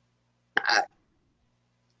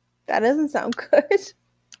 That doesn't sound good.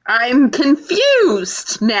 I'm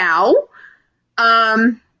confused now.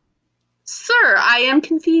 Sir, I am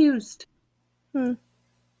confused.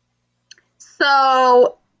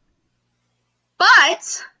 So,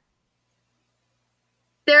 but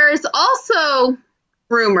there's also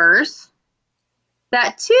rumors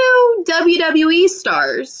that 2 WWE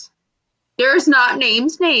stars, there's not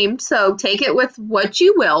names named, so take it with what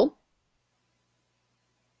you will,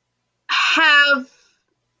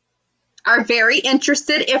 are very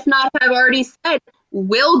interested, if not have already said,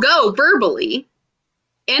 will go verbally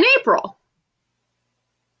in April.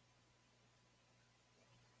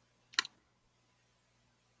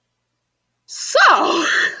 So,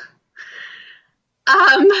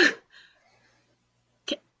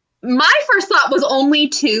 my first thought was only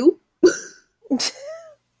 2.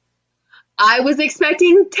 I was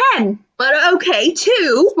expecting 10, but okay,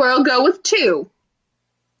 2. We'll go with 2.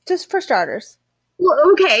 Just for starters.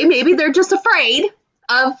 Well, okay, maybe they're just afraid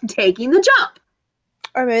of taking the jump.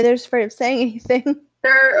 Or maybe they're just afraid of saying anything.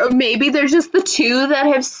 Maybe they're just the 2 that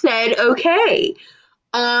have said okay.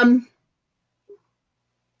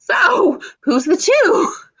 So, who's the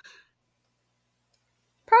 2?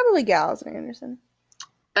 Probably Gallows and Anderson.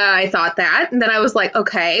 I thought that, and then I was like,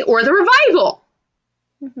 okay, or the Revival.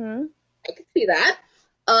 I could see that.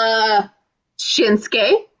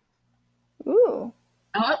 Shinsuke. Ooh.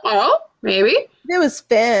 Oh, maybe. If it was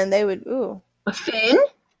Finn, they would, ooh. Finn?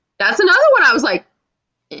 That's another one I was like,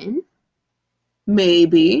 Finn?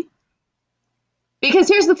 Maybe. Because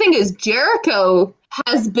here's the thing is, Jericho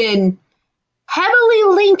has been heavily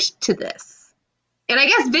linked to this. And I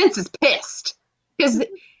guess Vince is pissed. Because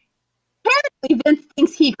apparently Vince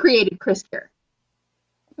thinks he created Chris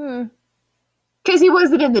Jericho. Because he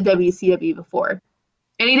wasn't in the WCW before.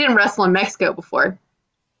 And he didn't wrestle in Mexico before.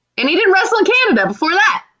 And he didn't wrestle in Canada before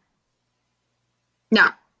that. No.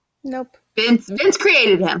 Nope. Vince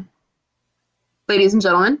created him. Ladies and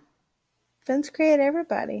gentlemen. Vince created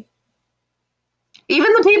everybody.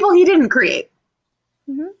 Even the people he didn't create.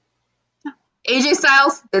 AJ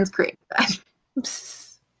Styles, Vince created that.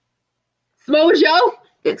 Samoa Joe,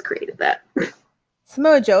 Vince created that.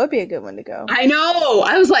 Samoa Joe would be a good one to go. I know.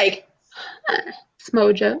 I was like,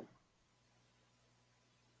 Samoa Joe.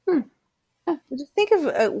 Just think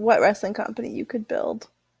of what wrestling company you could build.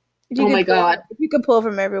 Oh my God. If you could pull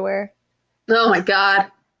from everywhere. Oh my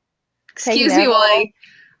God. Excuse me while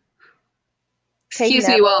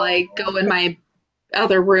I go in my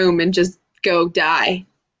other room and just go die.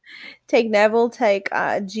 Take Neville, take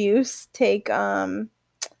Juice, take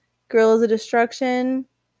Gorillas of Destruction.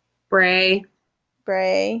 Bray.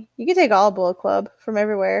 You can take all Bullet Club from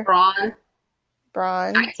everywhere. Braun.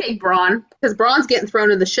 I take Braun because Braun's getting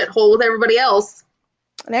thrown in the shithole with everybody else.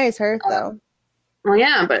 Now he's hurt though. Well,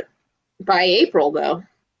 yeah, but by April though.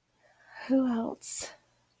 Who else?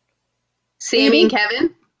 Sammy and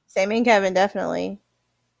Kevin. Sammy and Kevin, definitely.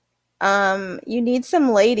 You need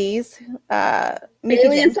some ladies.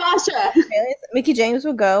 Bailey and Sasha. Mickie James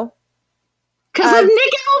would go. Because of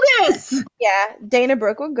Nick Aldis. Yeah, Dana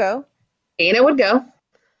Brooke would go. Dana would go.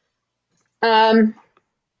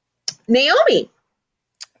 Naomi.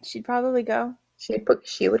 She'd probably go. She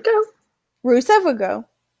would go. Rusev would go.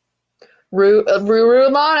 Ruru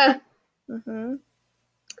and Lana.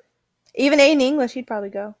 Even Aiden English, he'd probably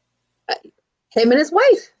go. Him and his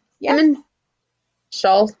wife. Yeah. Him and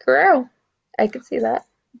Charles Guerrero. I could see that.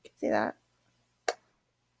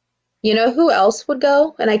 You know who else would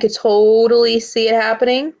go? And I could totally see it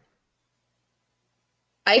happening?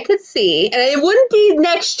 I could see, and it wouldn't be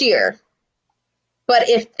next year, but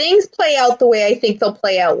if things play out the way I think they'll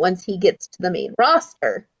play out once he gets to the main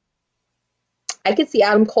roster, I could see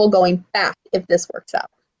Adam Cole going back if this works out.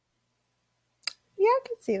 Yeah, I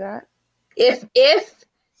can see that. If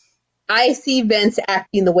I see Vince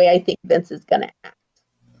acting the way I think Vince is gonna act.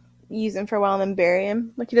 Use him for a while and then bury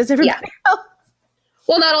him like he does everybody else.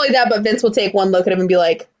 Well, not only that, but Vince will take one look at him and be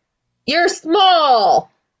like, "You're small."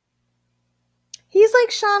 He's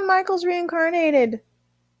like Shawn Michaels reincarnated.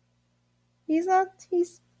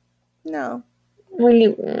 No. Well,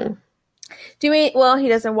 He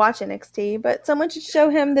doesn't watch NXT, but someone should show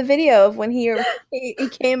him the video of when he arrived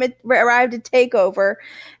at TakeOver,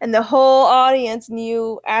 and the whole audience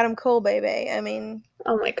knew Adam Cole, baby. I mean,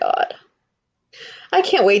 oh my god. I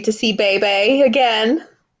can't wait to see Bebe again.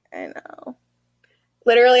 I know.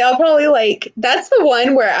 Literally, I'll probably that's the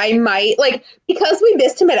one where I might, because we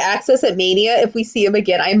missed him at Access at Mania, if we see him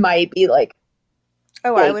again, I might be like,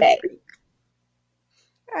 oh, Bebe. I would freak.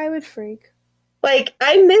 I would freak.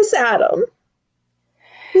 I miss Adam.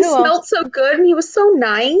 He smelled so good and he was so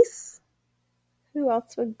nice. Who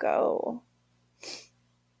else would go?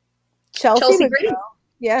 Chelsea would Green. Go.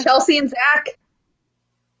 Yeah. Chelsea and Zach.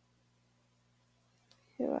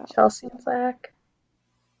 Who else? Chelsea and Zach.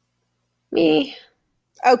 Me.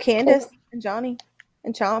 Oh, Candace and Johnny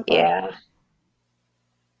and Ciampa. Yeah.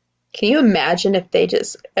 Can you imagine if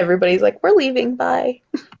everybody's like, we're leaving, bye.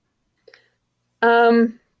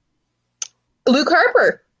 Luke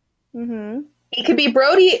Harper. Mm-hmm. He could be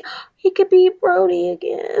Brody. He could be Brody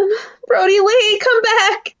again. Brody Lee, come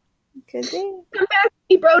back. Could be. Come back,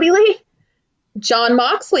 be Brody Lee. John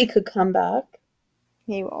Moxley could come back.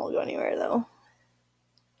 He won't go anywhere, though.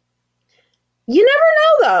 You never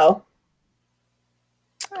know, though.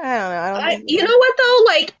 I don't know. You know what, though?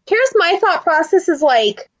 Here's my thought process is,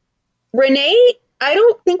 Renee, I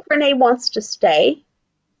don't think Renee wants to stay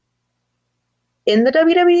in the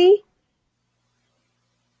WWE.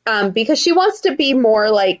 Because she wants to be more,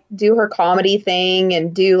 do her comedy thing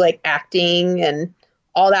and do, acting and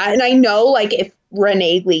all that. And I know, if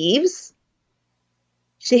Renee leaves,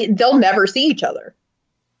 they'll never see each other.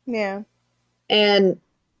 Yeah. And,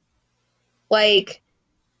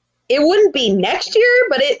 it wouldn't be next year,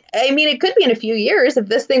 but it could be in a few years if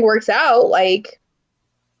this thing works out.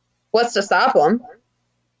 What's to stop him?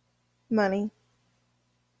 Money.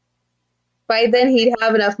 By then, he'd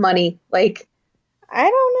have enough money. I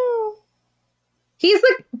don't know. He's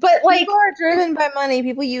people are driven by money.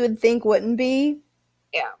 People you would think wouldn't be.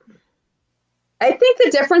 Yeah. I think the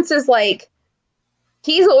difference is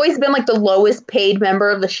he's always been the lowest paid member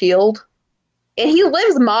of the Shield, and he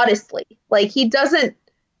lives modestly. He doesn't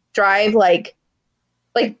drive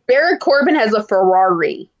Baron Corbin has a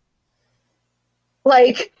Ferrari.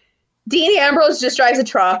 Dean Ambrose just drives a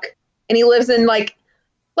truck, and he lives in his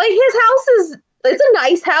house it's a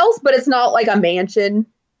nice house, but it's not a mansion.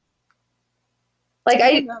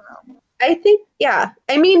 I think, yeah.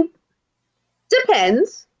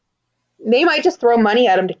 Depends. They might just throw money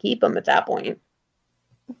at him to keep him at that point.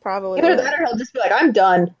 Probably. Either that or he'll just be like, I'm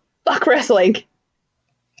done. Fuck wrestling.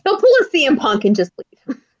 He'll pull a CM Punk and just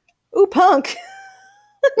leave. Ooh, Punk.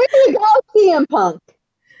 There you go, CM Punk.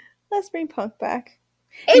 Let's bring Punk back.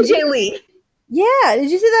 AJ Lee. Yeah, did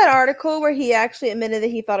you see that article where he actually admitted that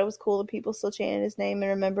he thought it was cool that people still chanted his name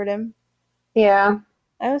and remembered him? Yeah.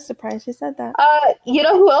 I was surprised he said that. You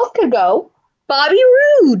know who else could go? Bobby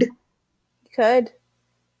Roode. He could.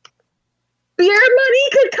 Beer Money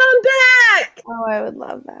could come back. Oh, I would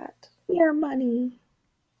love that. Beer Money.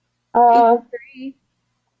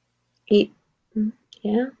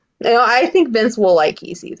 Yeah. I think Vince will like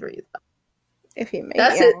EC3. If he may.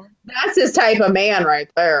 That's his type of man right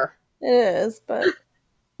there. It is, but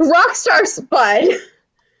Rockstar Spud.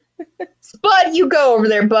 Spud, you go over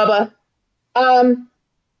there, Bubba.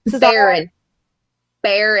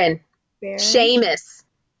 Baron. Sheamus.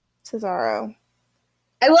 Cesaro.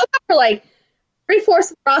 I love how for 3/4 of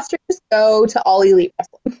the roster just go to All Elite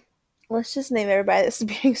Wrestling. Let's just name everybody that's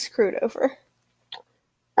being screwed over.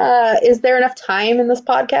 Is there enough time in this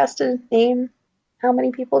podcast to name how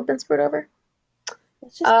many people have been screwed over?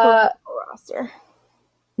 Let's just pull up the roster.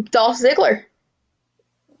 Dolph Ziggler.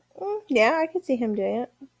 Yeah, I could see him doing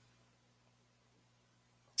it.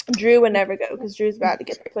 Drew would never go because Drew's about to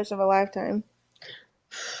get the push of a lifetime.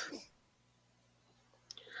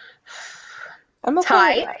 I'm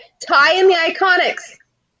okay. Ty and the Iconics.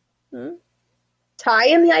 Ty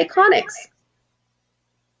and the Iconics.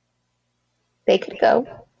 They could go.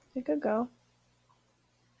 They could go.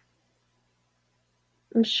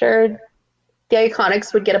 I'm sure the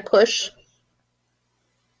Iconics would get a push.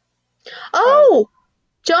 Oh!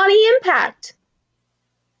 Johnny Impact.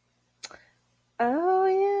 Oh,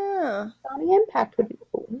 yeah. Johnny Impact would be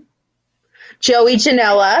cool. Joey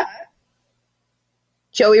Janela.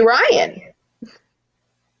 Joey Ryan.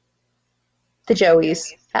 The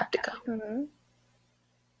Joeys have to go. Mhm.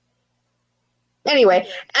 Anyway,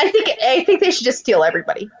 I think they should just steal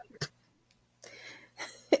everybody.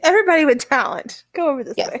 Everybody with talent. Go over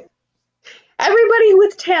this Yes. way. Everybody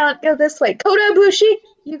with talent, go this way. Kota Ibushi,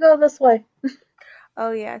 you go this way.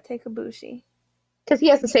 Oh, yeah. Take Ibushi. Because he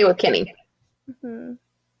has to stay with Kenny. Hmm.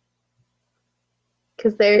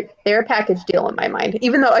 Because they're a package deal in my mind.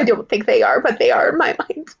 Even though I don't think they are, but they are in my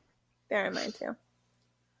mind. They're in mine, too.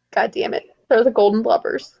 God damn it. They're the Golden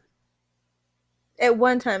Lovers. At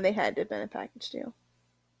one time, they had to have been a package deal.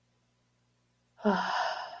 I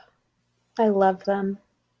love them.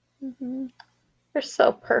 Hmm. They're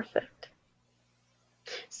so perfect.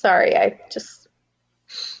 Sorry, I just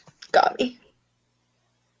got me.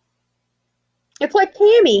 It's like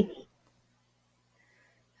Cammy.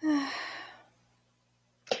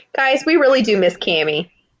 Guys, we really do miss Cammy.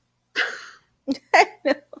 I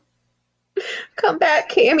know. Come back,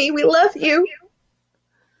 Cammy. We love you.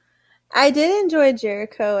 I did enjoy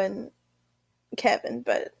Jericho and Kevin,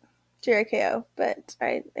 but Jericho, but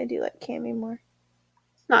I do like Cammy more.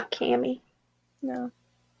 It's not Cammy. No.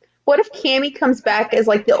 What if Cammy comes back as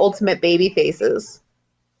like the ultimate baby faces?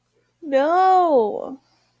 No.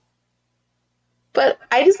 But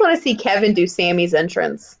I just want to see Kevin do Sammy's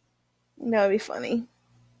entrance. That would be funny.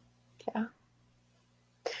 Yeah.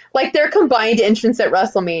 Like their combined entrance at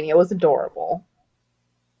WrestleMania was adorable.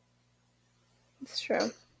 It's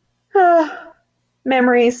true.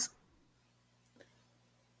 Memories.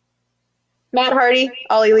 Matt Hardy,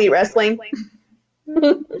 All Elite Wrestling.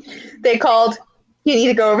 They called, you need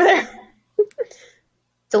to go over there.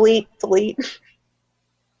 Delete.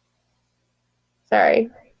 Sorry.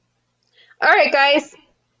 All right, guys.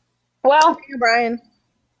 Well, Brian.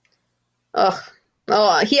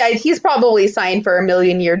 he's probably signed for a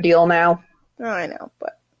 1,000,000-year deal now. Oh, I know,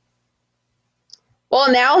 but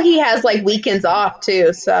Well, now he has like weekends off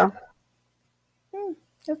too, so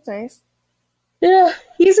that's nice. yeah,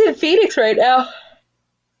 he's in Phoenix right now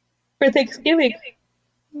for Thanksgiving.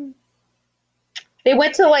 They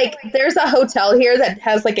went to there's a hotel here that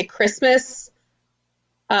has like a Christmas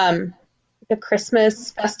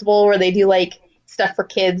festival where they do like stuff for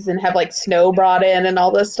kids and have like snow brought in and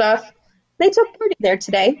all this stuff. They took party there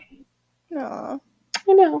today. Aw.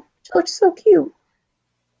 I know. She looks so cute.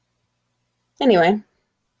 Anyway,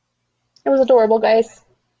 it was adorable, guys.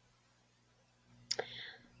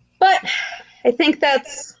 But I think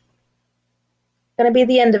that's going to be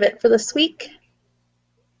the end of it for this week.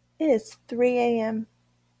 It is 3 a.m.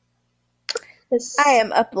 It's I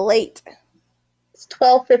am up late.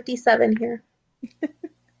 12:57 here.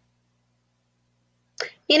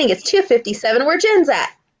 Meaning it's 2:57 where Jen's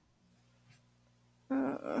at.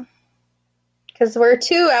 Because we're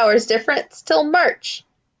 2 hours different. It's till March.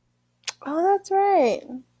 Oh, that's right.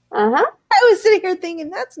 Uh-huh. I was sitting here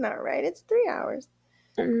thinking, that's not right. It's 3 hours.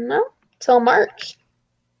 No, till March.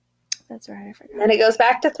 That's right. I forgot. Then it goes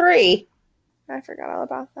back to 3. I forgot all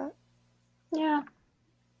about that. Yeah.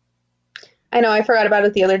 I know, I forgot about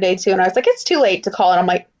it the other day too, and I was like, it's too late to call, and I'm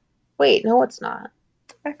like, wait, no, it's not.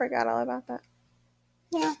 I forgot all about that.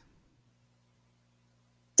 Yeah.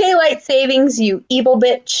 Daylight savings, you evil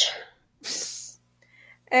bitch.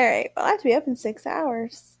 All right. Well, I have to be up in 6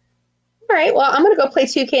 hours. All right, well, I'm going to go play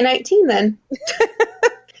 2K19 then.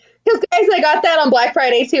 Because, guys, I got that on Black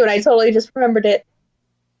Friday too, and I totally just remembered it.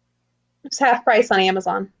 It's half price on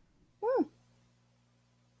Amazon.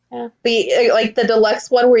 Yeah. The deluxe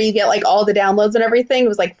one where you get like all the downloads and everything, it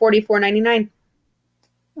was like $44.99.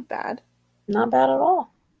 Not bad. Not bad at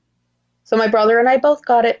all. So my brother and I both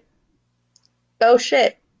got it. Oh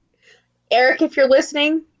shit. Eric, if you're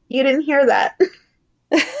listening, you didn't hear that.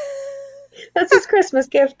 That's his Christmas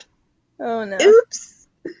gift. Oh, no. Oops.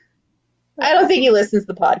 I don't think he listens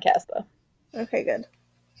to the podcast though. Okay, good.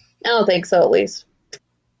 I don't think so, at least.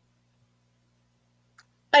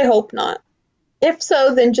 I hope not. If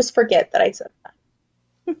so, then just forget that I said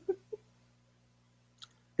that.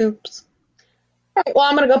 Oops. All right, well,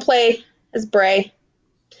 I'm going to go play as Bray.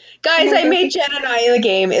 Guys, I made Jen and I in the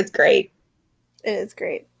game. It's great. It is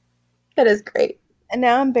great. It is great. And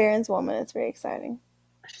now I'm Baron's woman. It's very exciting.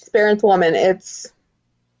 She's Baron's woman. It's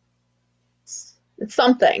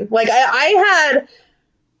something. Like, I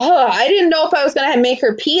didn't know if I was going to make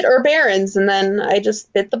her Pete or Baron's, and then I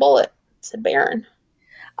just bit the bullet. Said Baron.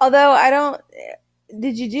 Although I don't...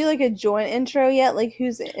 Did you do like a joint intro yet? Like,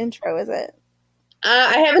 whose intro is it?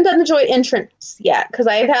 I haven't done the joint entrance yet because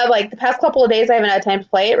I've had like the past couple of days I haven't had time to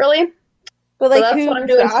play it really. But So like, that's who's what I'm the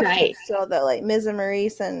doing options tonight. still though? Like Miz and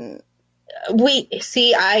Maurice and That's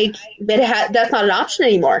not an option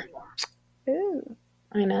anymore. ooh.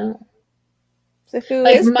 I know. So who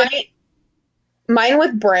Like is mine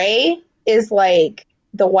with Bray is like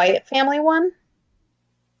the Wyatt family one.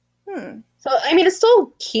 So I mean it's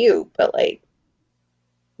still cute, but like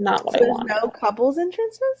not what So I there's want. no couples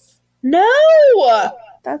entrances? No,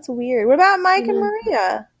 That's weird. What about Mike and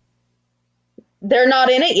Maria? they're not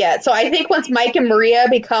in it yet. So I think once Mike and Maria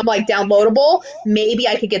become like downloadable, maybe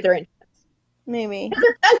I could get their entrance. Maybe.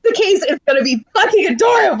 If that's the case, it's gonna be fucking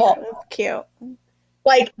adorable. That's cute.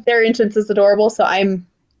 Like their entrance is adorable, so I'm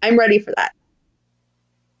ready for that.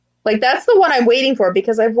 Like that's the one I'm waiting for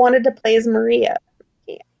because I've wanted to play as Maria.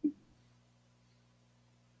 Yeah.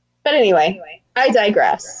 But anyway, I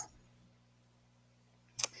digress.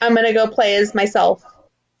 I'm gonna go play as myself.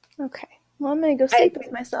 Okay. Well, I'm gonna go sleep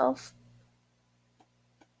with myself.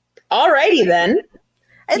 Alrighty then.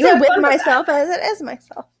 I You said have with fun with myself. I said as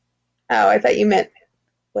myself. Oh, I thought you meant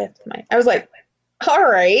with my. I was like, all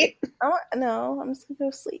right. No, I'm just gonna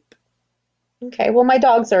go sleep. Okay, well, my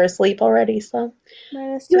dogs are asleep already, so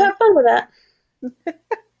Minus you 2. have fun with that.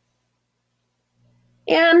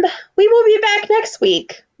 And we will be back next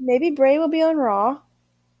week. Maybe Bray will be on Raw.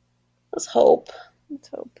 Let's hope. Let's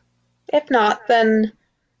hope. If not, then.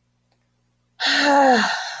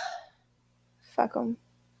 Fuck them.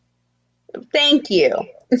 Thank you.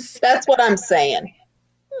 That's what I'm saying.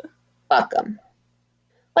 Fuck him.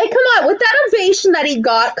 Like, come on, with that ovation that he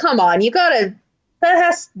got, come on, that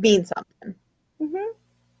has to mean something.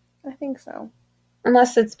 I think so.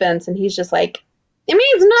 Unless it's Vince and he's just like, it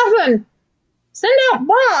means nothing. Send out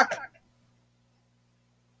Brock.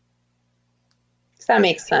 Does that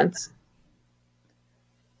make sense?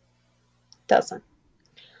 Doesn't.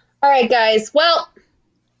 All right, guys. Well,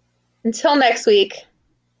 until next week.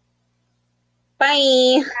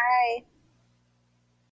 Bye. Bye.